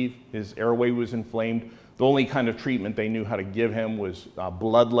breathe. His airway was inflamed. The only kind of treatment they knew how to give him was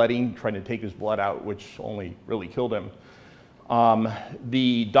bloodletting, trying to take his blood out, which only really killed him.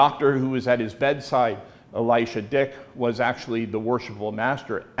 The doctor who was at his bedside, Elisha Dick, was actually the worshipful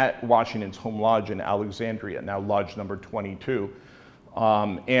master at Washington's home lodge in Alexandria, now lodge number 22.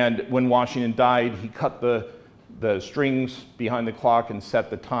 And when Washington died, he cut the strings behind the clock and set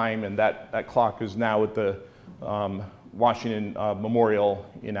the time, and that clock is now at the Washington Memorial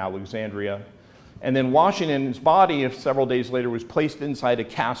in Alexandria. And then Washington's body, several days later, was placed inside a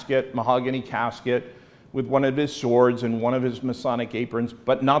casket, mahogany casket, with one of his swords and one of his Masonic aprons,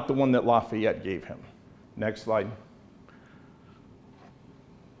 but not the one that Lafayette gave him. Next slide.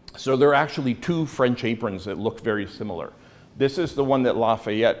 So there are actually two French aprons that look very similar. This is the one that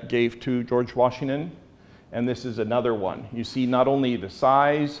Lafayette gave to George Washington, and this is another one. You see not only the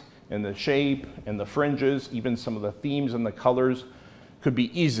size and the shape and the fringes, even some of the themes and the colors could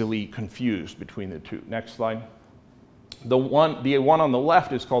be easily confused between the two. Next slide. The one on the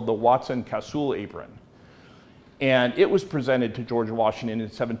left is called the Watson-Cassul apron. And it was presented to George Washington in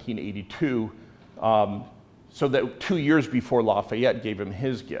 1782, so that 2 years before Lafayette gave him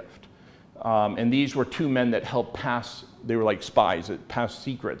his gift. And these were two men that helped pass, they were like spies that passed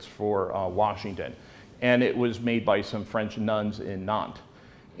secrets for Washington. And it was made by some French nuns in Nantes.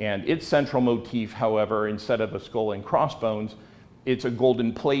 And its central motif, however, instead of a skull and crossbones, it's a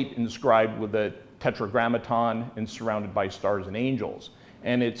golden plate inscribed with a tetragrammaton and surrounded by stars and angels.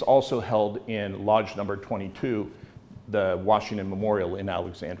 And it's also held in lodge number 22, the Washington Memorial in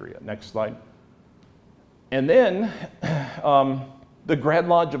Alexandria. Next slide. And then the Grand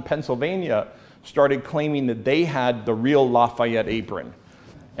Lodge of Pennsylvania started claiming that they had the real Lafayette apron.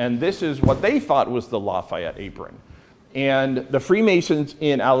 And this is what they thought was the Lafayette apron. And the Freemasons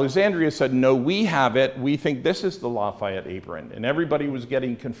in Alexandria said, no, we have it. We think this is the Lafayette apron. And everybody was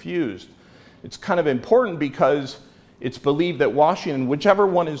getting confused. It's kind of important because it's believed that Washington, whichever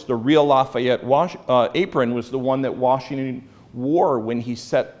one is the real Lafayette apron, was the one that Washington wore when he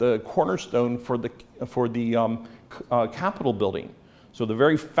set the cornerstone for the Capitol building. So the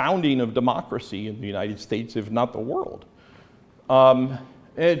very founding of democracy in the United States, if not the world. And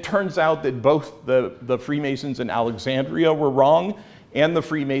it turns out that both the Freemasons in Alexandria were wrong and the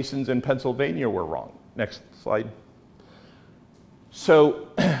Freemasons in Pennsylvania were wrong. Next slide. So,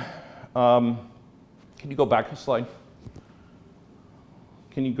 can you go back a slide?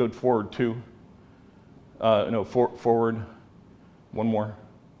 Can you go forward two? No, forward. One more.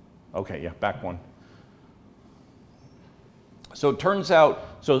 Okay, yeah, back one. So it turns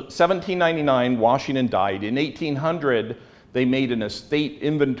out, so 1799, Washington died. In 1800, they made an estate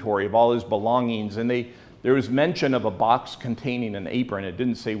inventory of all his belongings, and there was mention of a box containing an apron. It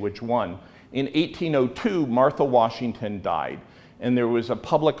didn't say which one. In 1802, Martha Washington died, and there was a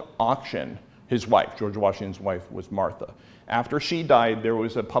public auction. His wife, George Washington's wife, was Martha. After she died, there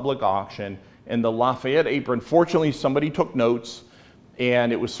was a public auction, and the Lafayette apron, fortunately, somebody took notes,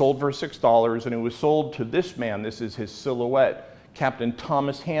 and it was sold for $6, and it was sold to this man. This is his silhouette, Captain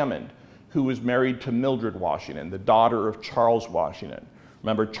Thomas Hammond, who was married to Mildred Washington, the daughter of Charles Washington.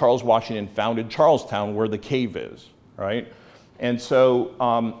 Remember, Charles Washington founded Charlestown, where the cave is, right? And so,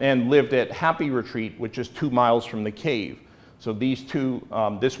 and lived at Happy Retreat, which is 2 miles from the cave. So these two,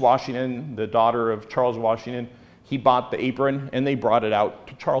 this Washington, the daughter of Charles Washington, he bought the apron, and they brought it out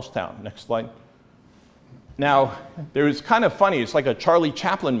to Charlestown. Next slide. Now, it was kind of funny. It's like a Charlie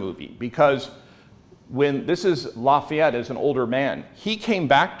Chaplin movie, because when this is Lafayette as an older man, he came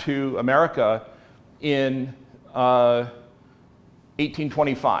back to America in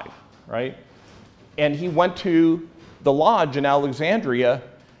 1825, right? And he went to the lodge in Alexandria,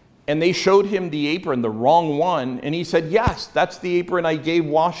 and they showed him the apron, the wrong one, and he said, yes, that's the apron I gave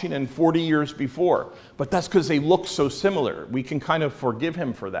Washington 40 years before. But that's because they look so similar. We can kind of forgive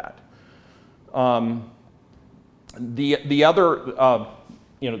him for that. The other,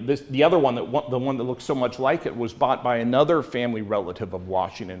 the other one, the one that looks so much like it, was bought by another family relative of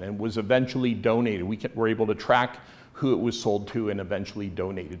Washington and was eventually donated. We were able to track who it was sold to and eventually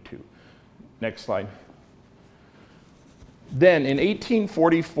donated to. Next slide. Then in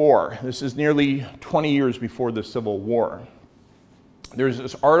 1844, this is nearly 20 years before the Civil War, there's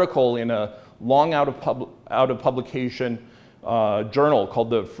this article in a long out of publication journal called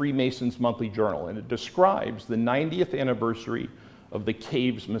the Freemasons Monthly Journal, and it describes the 90th anniversary of the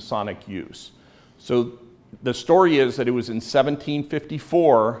cave's Masonic use. So the story is that it was in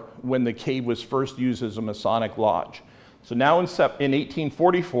 1754 when the cave was first used as a Masonic lodge. So now in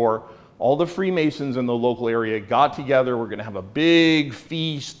 1844, all the Freemasons in the local area got together. We're going to have a big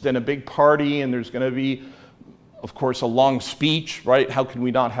feast and a big party, and there's going to be, of course, a long speech, right? How can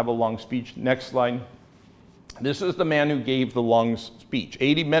we not have a long speech? Next slide. This is the man who gave the long speech,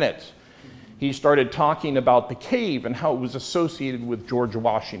 80 minutes. He started talking about the cave and how it was associated with George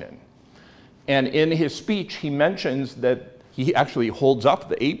Washington. And in his speech, he mentions that he actually holds up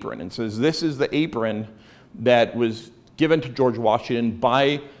the apron and says, this is the apron that was given to George Washington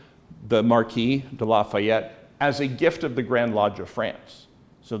by the Marquis de Lafayette as a gift of the Grand Lodge of France.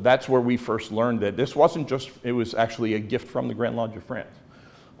 So that's where we first learned that this wasn't just, it was actually a gift from the Grand Lodge of France.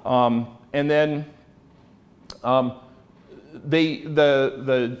 And then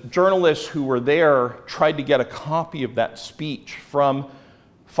the journalists who were there tried to get a copy of that speech from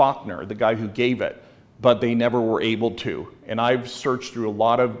Faulkner, the guy who gave it, but they never were able to. And I've searched through a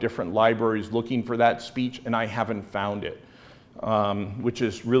lot of different libraries looking for that speech, and I haven't found it, which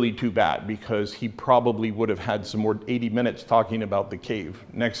is really too bad, because he probably would have had some more 80 minutes talking about the cave.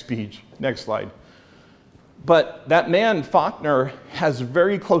 Next speech, next slide. But that man, Faulkner, has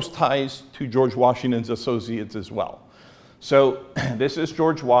very close ties to George Washington's associates as well. So this is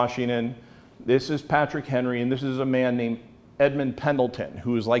George Washington, this is Patrick Henry, and this is a man named Edmund Pendleton,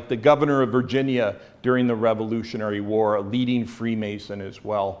 who was like the governor of Virginia during the Revolutionary War, a leading Freemason as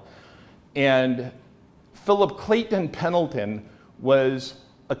well. And Philip Clayton Pendleton was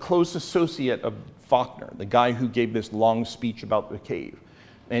a close associate of Faulkner, the guy who gave this long speech about the cave.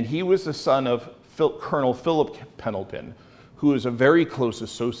 And he was the son of Colonel Philip Pendleton, who was a very close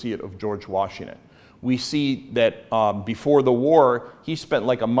associate of George Washington. We see that before the war, he spent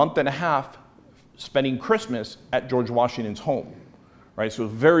like a month and a half spending Christmas at George Washington's home, right? So a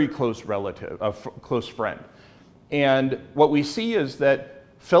very close relative, a close friend. And what we see is that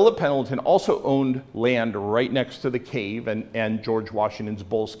Philip Pendleton also owned land right next to the cave and George Washington's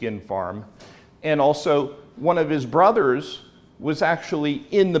bullskin farm. And also one of his brothers was actually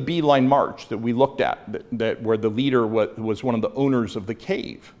in the Beeline March that we looked at, where the leader was one of the owners of the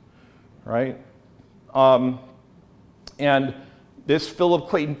cave, right? And this Philip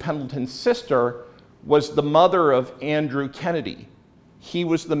Clayton Pendleton's sister was the mother of Andrew Kennedy. He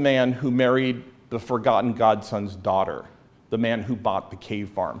was the man who married the forgotten godson's daughter, the man who bought the cave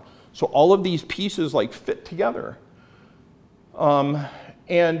farm. So all of these pieces like fit together.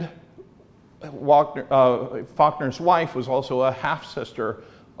 And Faulkner's wife was also a half-sister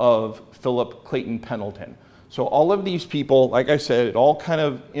of Philip Clayton Pendleton. So all of these people, like I said, it all kind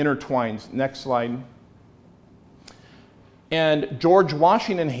of intertwines. Next slide. And George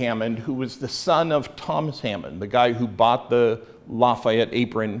Washington Hammond, who was the son of Thomas Hammond, the guy who bought the Lafayette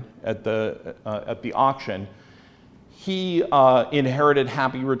apron at the auction, he inherited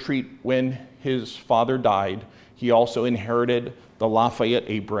Happy Retreat when his father died. He also inherited the Lafayette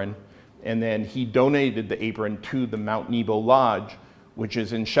apron, and then he donated the apron to the Mount Nebo Lodge, which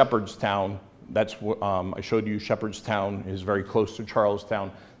is in Shepherdstown. That's I showed you Shepherdstown is very close to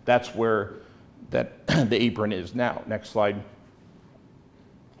Charlestown. That's where the apron is now. Next slide.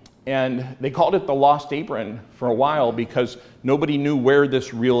 And they called it the Lost Apron for a while because nobody knew where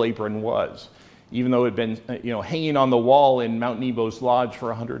this real apron was, even though it had been hanging on the wall in Mount Nebo's lodge for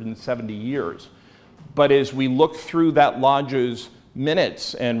 170 years. But as we look through that lodge's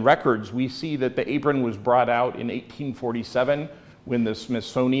minutes and records, we see that the apron was brought out in 1847 when the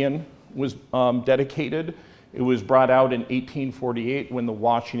Smithsonian was dedicated. It was brought out in 1848 when the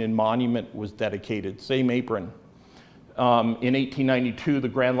Washington Monument was dedicated, same apron. In 1892, the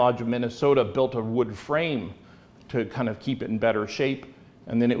Grand Lodge of Minnesota built a wood frame to kind of keep it in better shape.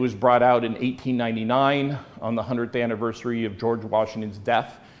 And then it was brought out in 1899 on the 100th anniversary of George Washington's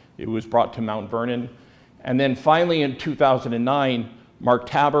death. It was brought to Mount Vernon. And then finally in 2009, Mark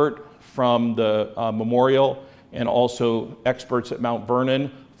Tabbert from the memorial and also experts at Mount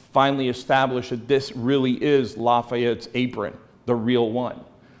Vernon finally established that this really is Lafayette's apron, the real one.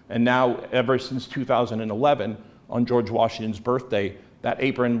 And now, ever since 2011, on George Washington's birthday, that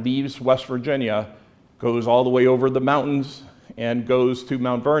apron leaves West Virginia, goes all the way over the mountains, and goes to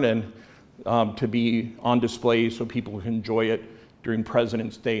Mount Vernon to be on display so people can enjoy it during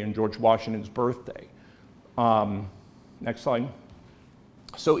President's Day and George Washington's birthday. Next slide.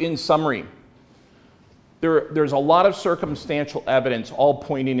 So in summary, there's a lot of circumstantial evidence all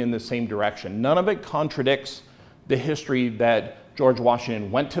pointing in the same direction. None of it contradicts the history that George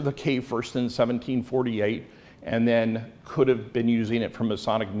Washington went to the cave first in 1748 and then could have been using it for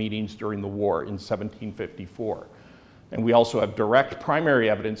Masonic meetings during the war in 1754. And we also have direct primary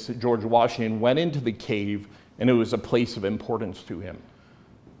evidence that George Washington went into the cave and it was a place of importance to him.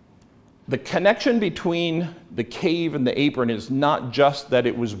 The connection between the cave and the apron is not just that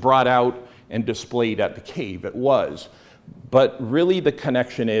it was brought out and displayed at the cave. It was. But really the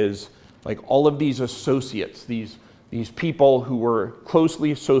connection is like all of these associates, these people who were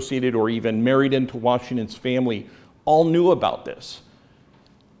closely associated or even married into Washington's family all knew about this.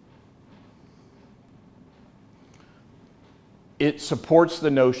 It supports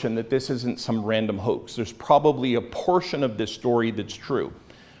the notion that this isn't some random hoax. There's probably a portion of this story that's true.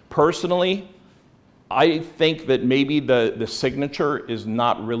 Personally, I think that maybe the signature is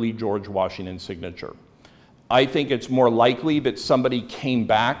not really George Washington's signature. I think it's more likely that somebody came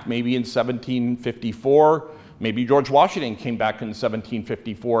back maybe in 1754, maybe George Washington came back in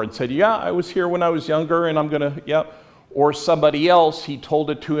 1754 and said, yeah, I was here when I was younger and I'm gonna, yeah. Or somebody else, he told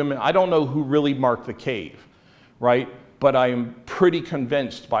it to him. I don't know who really marked the cave, right? But I am pretty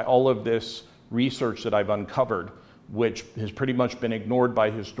convinced by all of this research that I've uncovered, which has pretty much been ignored by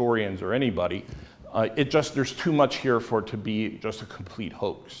historians or anybody. There's too much here for it to be just a complete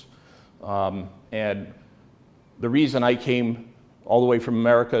hoax. And the reason I came all the way from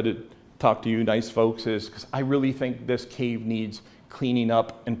America to talk to you nice folks is because I really think this cave needs cleaning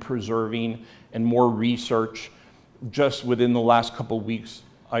up and preserving and more research. Just within the last couple of weeks,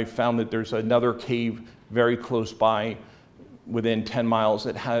 I found that there's another cave very close by within 10 miles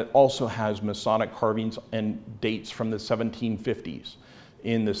that also has Masonic carvings and dates from the 1750s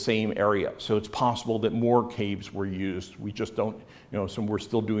in the same area. So it's possible that more caves were used. We just don't, so we're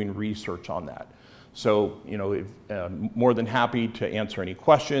still doing research on that. So, more than happy to answer any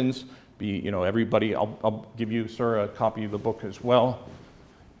questions. Everybody, I'll give you, sir, a copy of the book as well.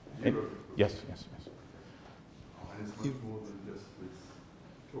 And, yes. And it's much more than just this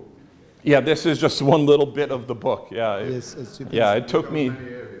talk. Yeah, this is just one little bit of the book. Yeah, Yes, as you can yeah. see. It took me.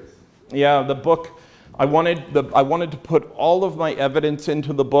 Yeah, the book. I wanted to put all of my evidence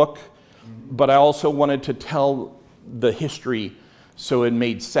into the book, but I also wanted to tell the history so it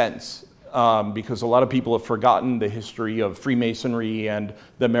made sense. Because a lot of people have forgotten the history of Freemasonry and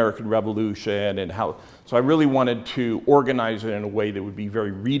the American Revolution and how. So I really wanted to organize it in a way that would be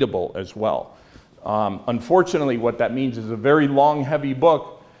very readable as well. Unfortunately, what that means is a very long, heavy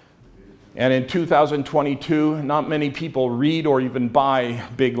book. And in 2022, not many people read or even buy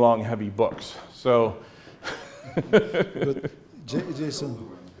big, long, heavy books. So. But Jason,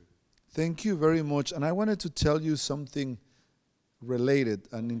 thank you very much. And I wanted to tell you something related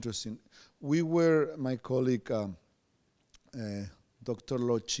and interesting. We were, my colleague, Dr.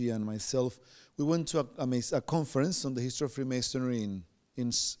 Lochi and myself, we went to a conference on the history of Freemasonry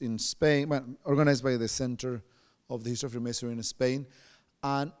in Spain, organized by the Center of the History of Freemasonry in Spain.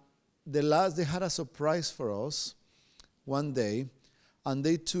 And they had a surprise for us one day, and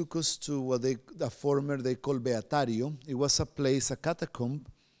they took us to what they call Beatario. It was a place, a catacomb,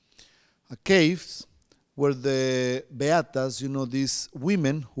 a caves, where the Beatas, you know, these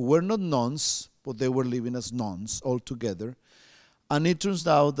women who were not nuns, but they were living as nuns all together. And it turns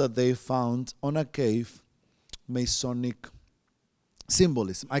out that they found on a cave Masonic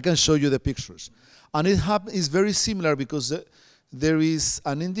symbolism. I can show you the pictures. And it's very similar because there is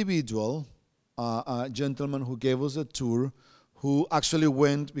an individual, a gentleman who gave us a tour, who actually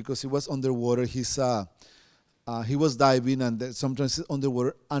went because he was underwater. He was diving and sometimes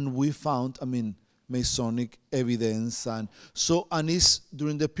underwater, and we found, Masonic evidence, and it's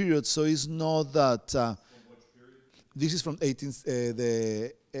during the period. So it's not that this is from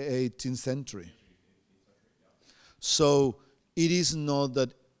the 18th century. So it is not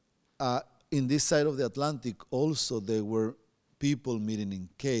that in this side of the Atlantic also there were people meeting in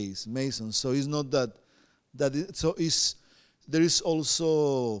caves, Masons. So it's not that there is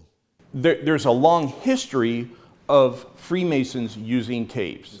also There's a long history of Freemasons using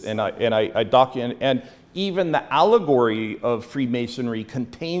caves, and I document, and even the allegory of Freemasonry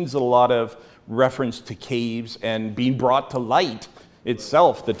contains a lot of reference to caves and being brought to light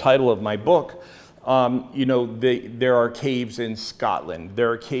itself. The title of my book, there are caves in Scotland,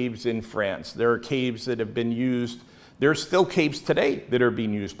 there are caves in France, there are caves that have been used. There are still caves today that are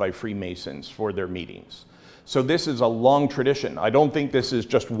being used by Freemasons for their meetings. So this is a long tradition. I don't think this is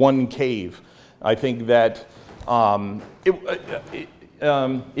just one cave. I think that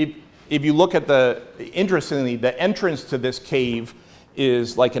if you look at interestingly, the entrance to this cave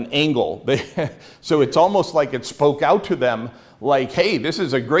is like an angle. So it's almost like it spoke out to them like, hey, this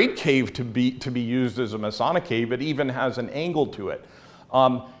is a great cave to be used as a Masonic cave. It even has an angle to it.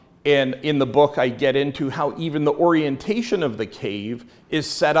 And in the book, I get into how even the orientation of the cave is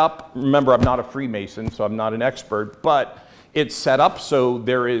set up. Remember, I'm not a Freemason, so I'm not an expert, but it's set up so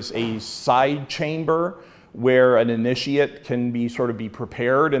there is a side chamber where an initiate can be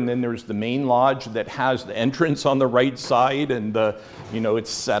prepared, and then there's the main lodge that has the entrance on the right side, and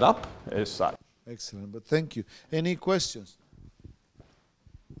it's set up as such. Excellent, but thank you. Any questions?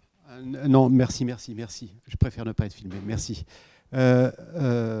 Non, merci. Je préfère ne pas être filmé. Merci.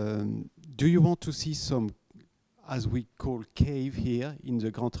 Do you want to see some, as we call, cave here in the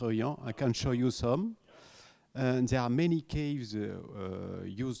Grand Orient? I can show you some. And there are many caves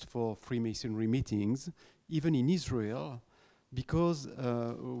used for Freemasonry meetings, even in Israel, because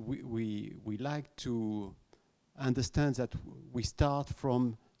we like to understand that we start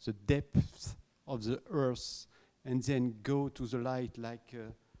from the depths of the earth and then go to the light, like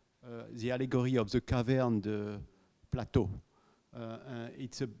the allegory of the cavern, the plateau.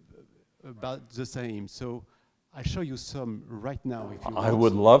 It's about the same. So I'll show you some right now if you want. I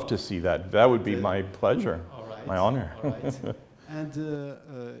would love to see that. That would be my pleasure, my honor. All right.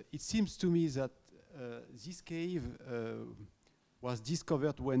 And it seems to me that this cave was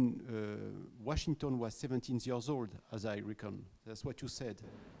discovered when Washington was 17 years old, as I reckon. That's what you said.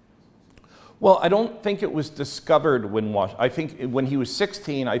 Well, I don't think it was discovered when I think when he was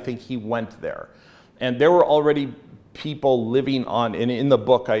 16, I think he went there. And there were already people living on, and in the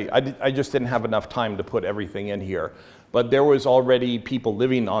book, I just didn't have enough time to put everything in here, but there was already people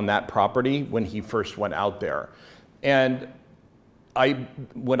living on that property when he first went out there. And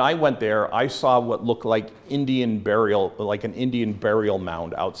when I went there, I saw what looked like an Indian burial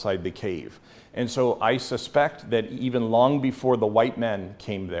mound outside the cave. And so I suspect that even long before the white men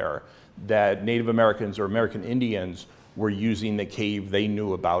came there, that Native Americans or American Indians were using the cave. They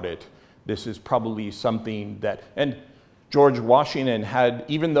knew about it. This is probably something that, and George Washington had,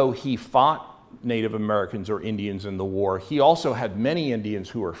 even though he fought Native Americans or Indians in the war. He also had many Indians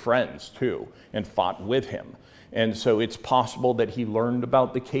who were friends too and fought with him. And so it's possible that he learned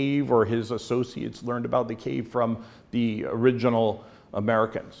about the cave, or his associates learned about the cave from the original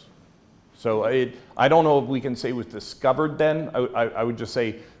Americans. So I don't know if we can say it was discovered then. I would just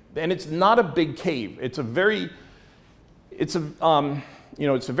say, and it's not a big cave. It's a very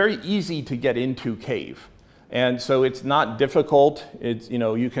easy to get into cave. And so it's not difficult. It's,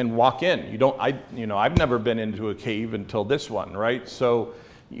 you can walk in. I've never been into a cave until this one, right? So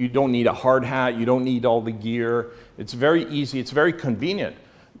you don't need a hard hat. You don't need all the gear. It's very easy. It's very convenient.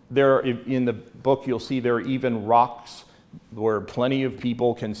 In the book, you'll see there are even rocks where plenty of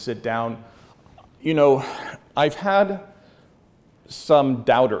people can sit down. I've had some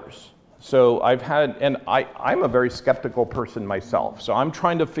doubters. So I'm a very skeptical person myself. So I'm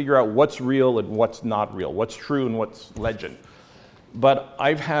trying to figure out what's real and what's not real, what's true and what's legend. But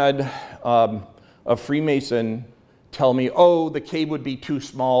I've had a Freemason tell me, oh, the cave would be too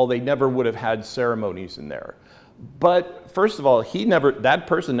small. They never would have had ceremonies in there. But first of all, that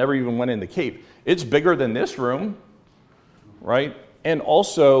person never even went in the cave. It's bigger than this room, right? And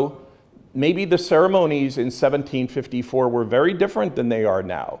also, maybe the ceremonies in 1754 were very different than they are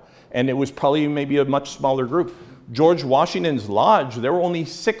now. And it was probably maybe a much smaller group. George Washington's lodge, there were only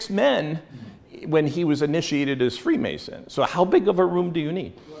 6 men when he was initiated as Freemason. So how big of a room do you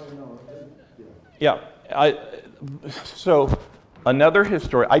need? Yeah. So another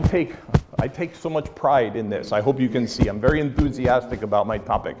historian, I take so much pride in this. I hope you can see. I'm very enthusiastic about my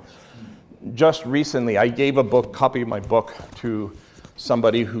topic. Just recently, I gave a copy of my book to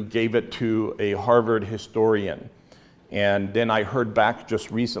somebody who gave it to a Harvard historian. And then I heard back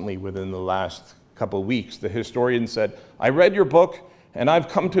just recently, within the last couple of weeks, the historian said, I read your book and I've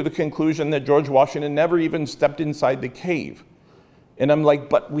come to the conclusion that George Washington never even stepped inside the cave. And I'm like,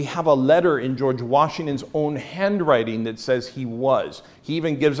 but we have a letter in George Washington's own handwriting that says he was. He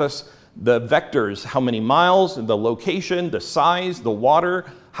even gives us the vectors, how many miles, the location, the size, the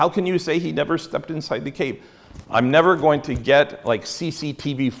water. How can you say he never stepped inside the cave? I'm never going to get like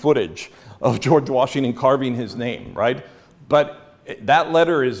CCTV footage of George Washington carving his name, right? But that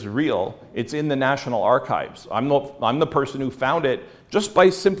letter is real. It's in the National Archives. I'm the person who found it just by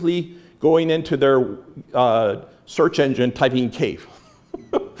simply going into their search engine, typing cave.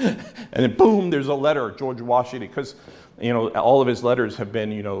 And then boom, there's a letter, George Washington, because all of his letters have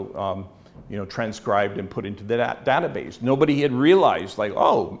been transcribed and put into the database. Nobody had realized, like,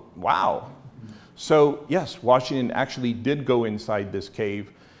 oh, wow. So yes, Washington actually did go inside this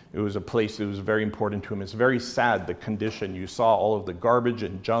cave. It was a place that was very important to him. It's very sad, the condition. You saw all of the garbage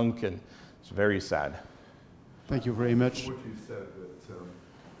and junk, and it's very sad. Thank you very much. What you said, that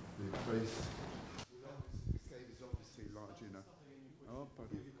the place, the cave is obviously large enough. Oh,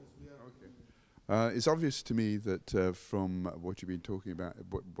 pardon. Okay. It's obvious to me that from what you've been talking about,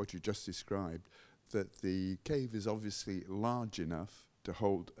 what you just described, that the cave is obviously large enough to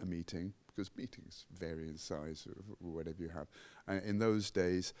hold a meeting, because meetings vary in size or whatever you have. In those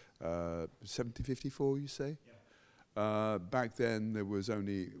days, 1754, you say? Yeah. Back then, there was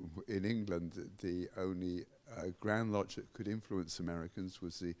only, in England, the only Grand Lodge that could influence Americans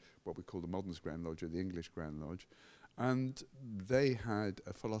was what we call the Modernist Grand Lodge, or the English Grand Lodge. And they had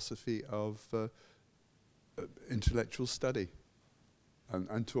a philosophy of intellectual study.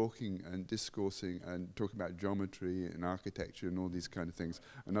 And talking and discoursing and talking about geometry and architecture and all these kind of things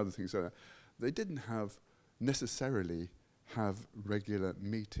and other things like that. They didn't necessarily have regular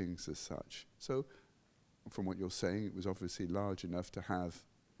meetings as such. So from what you're saying, it was obviously large enough to have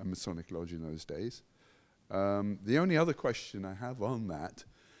a Masonic lodge in those days. The only other question I have on that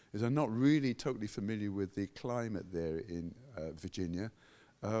is I'm not really totally familiar with the climate there in Virginia.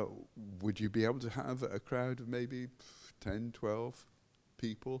 Would you be able to have a crowd of maybe 10, 12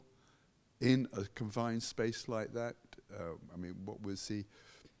 people in a confined space like that? I mean, what was the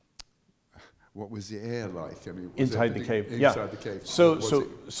air like? I mean, inside the cave. Inside the cave.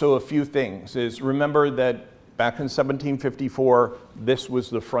 So a few things is, remember that back in 1754, this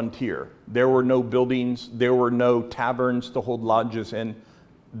was the frontier. There were no buildings, there were no taverns to hold lodges in.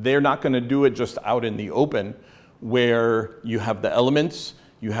 They're not going to do it just out in the open, where you have the elements,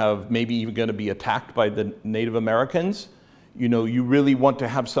 you have maybe even going to be attacked by the Native Americans. You really want to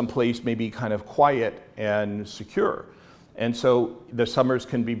have some place maybe kind of quiet and secure. And so the summers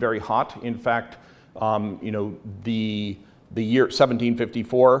can be very hot. In fact, the year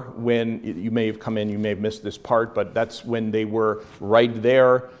 1754, when you may have come in, you may have missed this part, but that's when they were right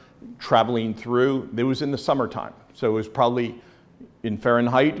there traveling through. It was in the summertime. So it was probably in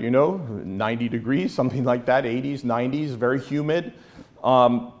Fahrenheit, 90 degrees, something like that, 80s, 90s, very humid.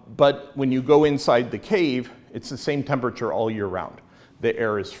 But when you go inside the cave, it's the same temperature all year round. The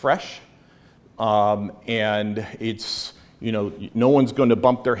air is fresh, and it's, no one's going to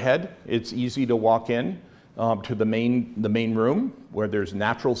bump their head. It's easy to walk in to the main room where there's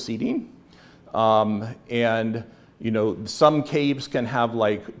natural seating. And some caves can have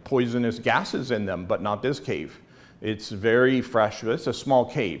like poisonous gases in them, but not this cave. It's very fresh. It's a small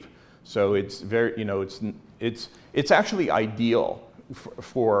cave, so it's very, it's actually ideal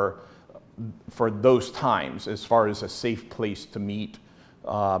for those times as far as a safe place to meet.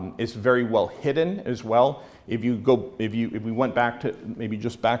 It's very well hidden as well. If we went back to maybe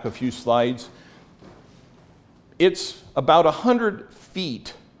just back a few slides, it's about 100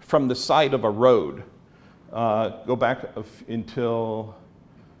 feet from the side of a road. Go back until,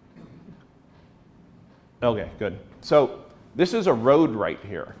 okay, good. So this is a road right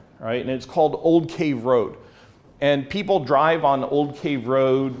here, right? And it's called Old Cave Road. And people drive on Old Cave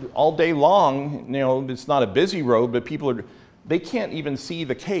Road all day long. It's not a busy road, but they can't even see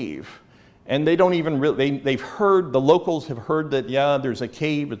the cave. And they don't even really, they've heard, the locals have heard that, yeah, there's a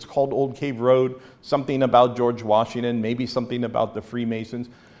cave, it's called Old Cave Road, something about George Washington, maybe something about the Freemasons.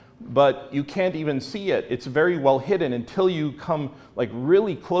 But you can't even see it. It's very well hidden until you come like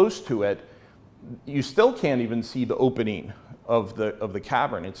really close to it. You still can't even see the opening of the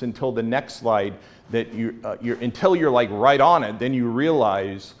cavern. It's until the next slide that until you're like right on it, then you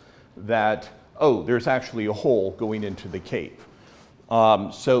realize that, oh, there's actually a hole going into the cave.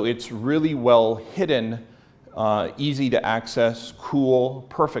 So it's really well hidden, easy to access, cool,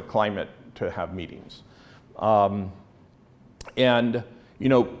 perfect climate to have meetings. And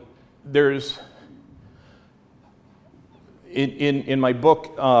there's, in my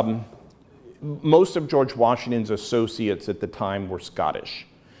book, most of George Washington's associates at the time were Scottish.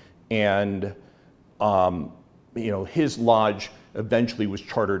 And, his lodge eventually was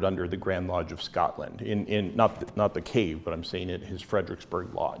chartered under the Grand Lodge of Scotland, not the cave, but I'm saying his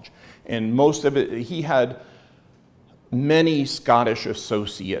Fredericksburg Lodge. And most of it, he had many Scottish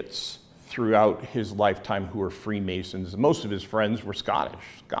associates throughout his lifetime who were Freemasons. Most of his friends were Scottish.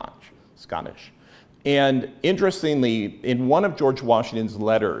 And interestingly, in one of George Washington's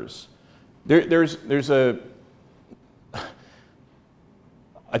letters,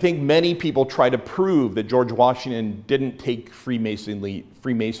 I think many people try to prove that George Washington didn't take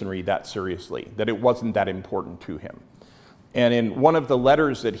Freemasonry that seriously, that it wasn't that important to him. And in one of the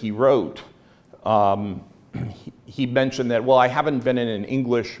letters that he wrote, he mentioned that, well, I haven't been in an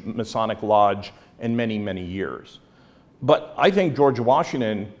English Masonic lodge in many, many years. But I think George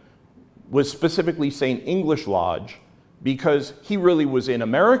Washington was specifically saying English lodge because he really was in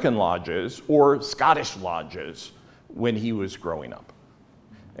American lodges or Scottish lodges when he was growing up.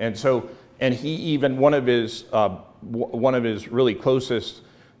 And so, and he even, one of his really closest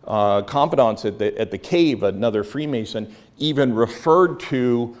confidants at the cave, another Freemason, even referred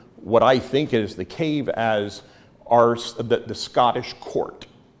to what I think is the cave as the Scottish court,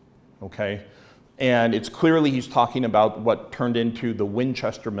 okay? And it's clearly he's talking about what turned into the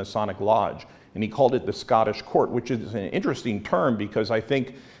Winchester Masonic Lodge, and he called it the Scottish court, which is an interesting term because I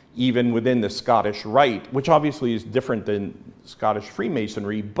think even within the Scottish Rite, which obviously is different than Scottish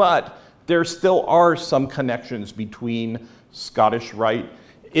Freemasonry, but there still are some connections between Scottish Rite.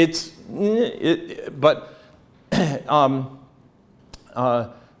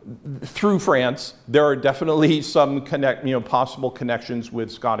 Through France, there are definitely some possible connections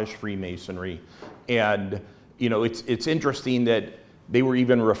with Scottish Freemasonry, and it's interesting that they were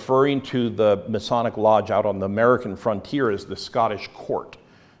even referring to the Masonic Lodge out on the American frontier as the Scottish Court.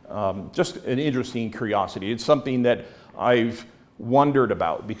 Just an interesting curiosity. It's something that I've wondered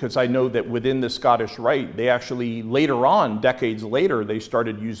about because I know that within the Scottish Rite, they actually later on, decades later, they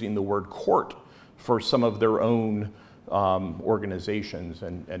started using the word court for some of their own organizations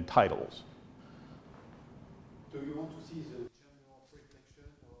and titles. Do you want to see the general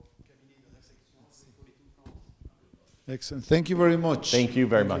reflection of cabinet de réflexion politique en France? Excellent. Thank you very much. Thank you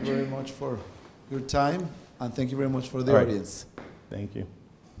very much. Thank you very much for your time, and thank you very much for the All right. audience. Thank you.